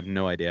 but I have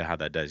no idea how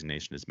that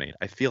designation is made.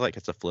 I feel like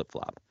it's a flip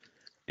flop,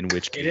 in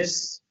which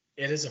case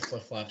it is a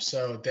flip flop.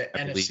 So the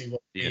NFC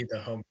will be the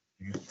home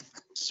team.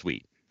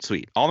 Sweet.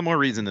 All the more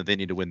reason that they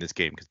need to win this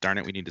game because darn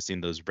it, we need to see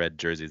those red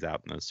jerseys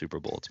out in the Super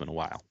Bowl. It's been a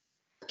while.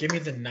 Give me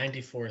the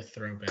 94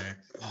 throwback,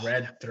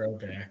 red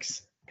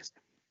throwbacks.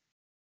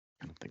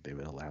 I don't think they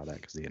would allow that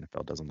because the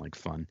NFL doesn't like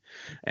fun.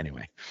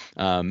 Anyway,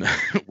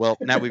 well,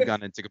 now we've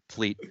gone into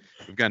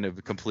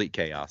complete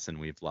chaos and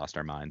we've lost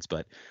our minds.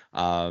 But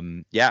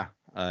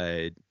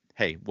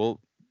hey,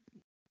 well,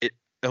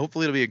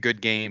 hopefully it'll be a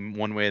good game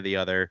one way or the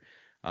other.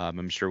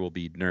 I'm sure we'll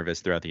be nervous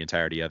throughout the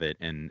entirety of it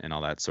and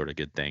all that sort of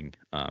good thing.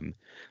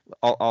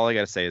 All I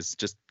gotta say is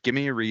just give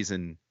me a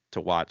reason to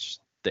watch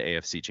the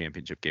AFC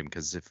Championship game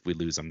because if we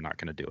lose, I'm not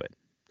gonna do it.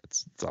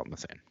 That's all I'm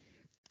saying.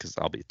 Because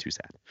I'll be too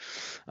sad.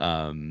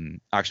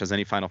 Akshay,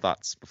 any final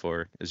thoughts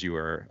as you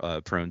are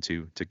prone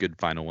to good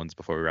final ones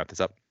before we wrap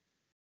this up?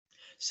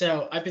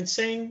 So I've been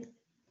saying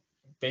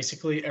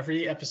basically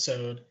every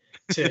episode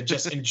to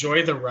just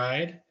enjoy the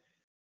ride.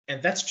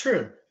 And that's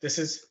true. This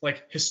is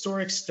like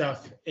historic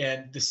stuff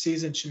and the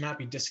season should not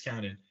be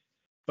discounted.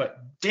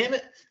 But damn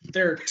it,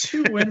 they're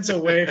 2 wins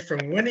away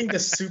from winning the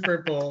Super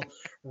Bowl.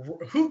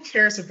 Who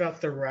cares about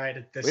the ride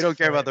at this point? We don't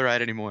care about the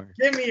ride anymore.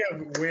 Give me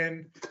a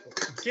win.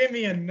 Give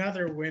me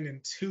another win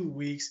in 2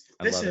 weeks.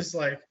 This is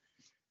like,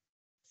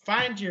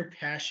 find your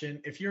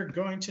passion. If you're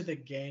going to the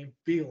game,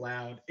 be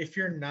loud. If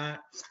you're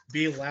not,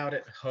 be loud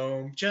at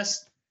home.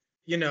 Just,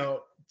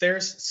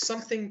 there's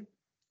something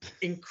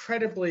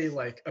incredibly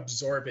like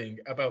absorbing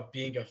about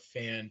being a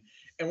fan.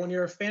 And when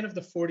you're a fan of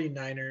the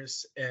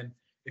 49ers and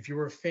if you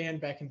were a fan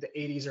back in the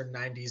 80s or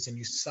 90s and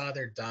you saw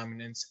their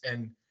dominance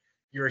and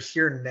you're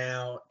here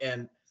now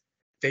and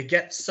they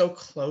get so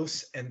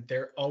close and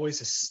they're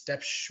always a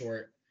step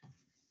short,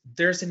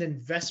 there's an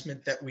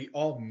investment that we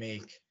all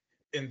make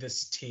in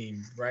this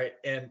team, right?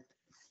 And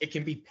it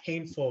can be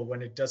painful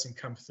when it doesn't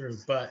come through,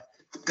 but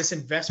this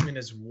investment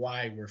is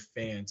why we're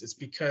fans. It's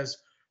because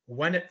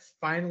when it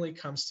finally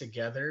comes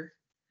together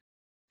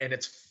and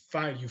it's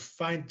fine,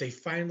 they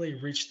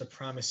finally reach the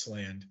promised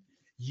land,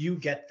 you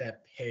get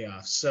that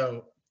payoff.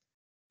 So,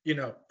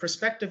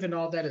 perspective and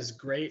all that is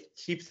great.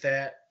 Keep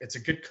that. It's a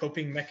good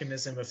coping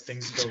mechanism if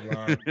things go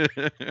wrong.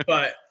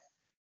 But,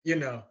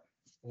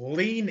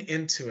 lean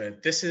into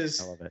it. This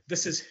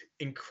is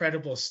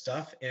incredible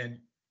stuff and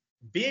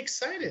be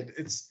excited.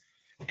 It's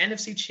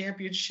NFC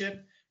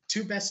Championship,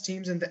 2 best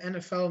teams in the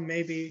NFL,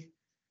 maybe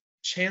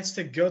chance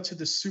to go to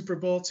the Super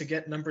Bowl to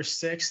get number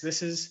 6.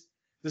 This is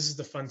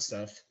the fun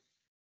stuff.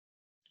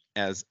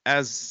 As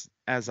I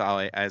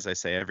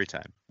say every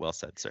time, well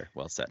said, sir.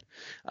 Well said.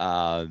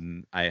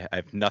 I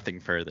have nothing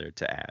further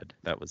to add.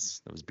 That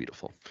was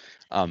beautiful.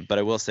 But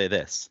I will say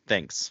this: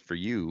 thanks for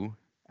you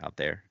out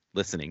there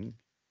listening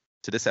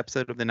to this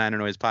episode of the Niner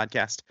Noise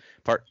podcast,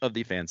 part of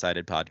the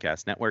Fansided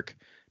Podcast Network.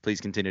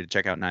 Please continue to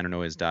check out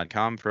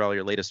NinerNoise.com for all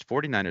your latest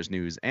 49ers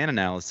news and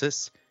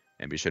analysis,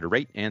 and be sure to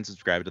rate and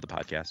subscribe to the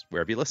podcast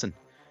wherever you listen,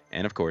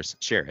 and of course,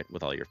 share it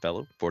with all your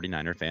fellow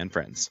 49er fan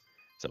friends.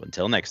 So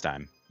until next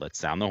time, let's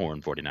sound the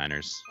horn,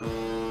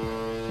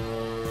 49ers.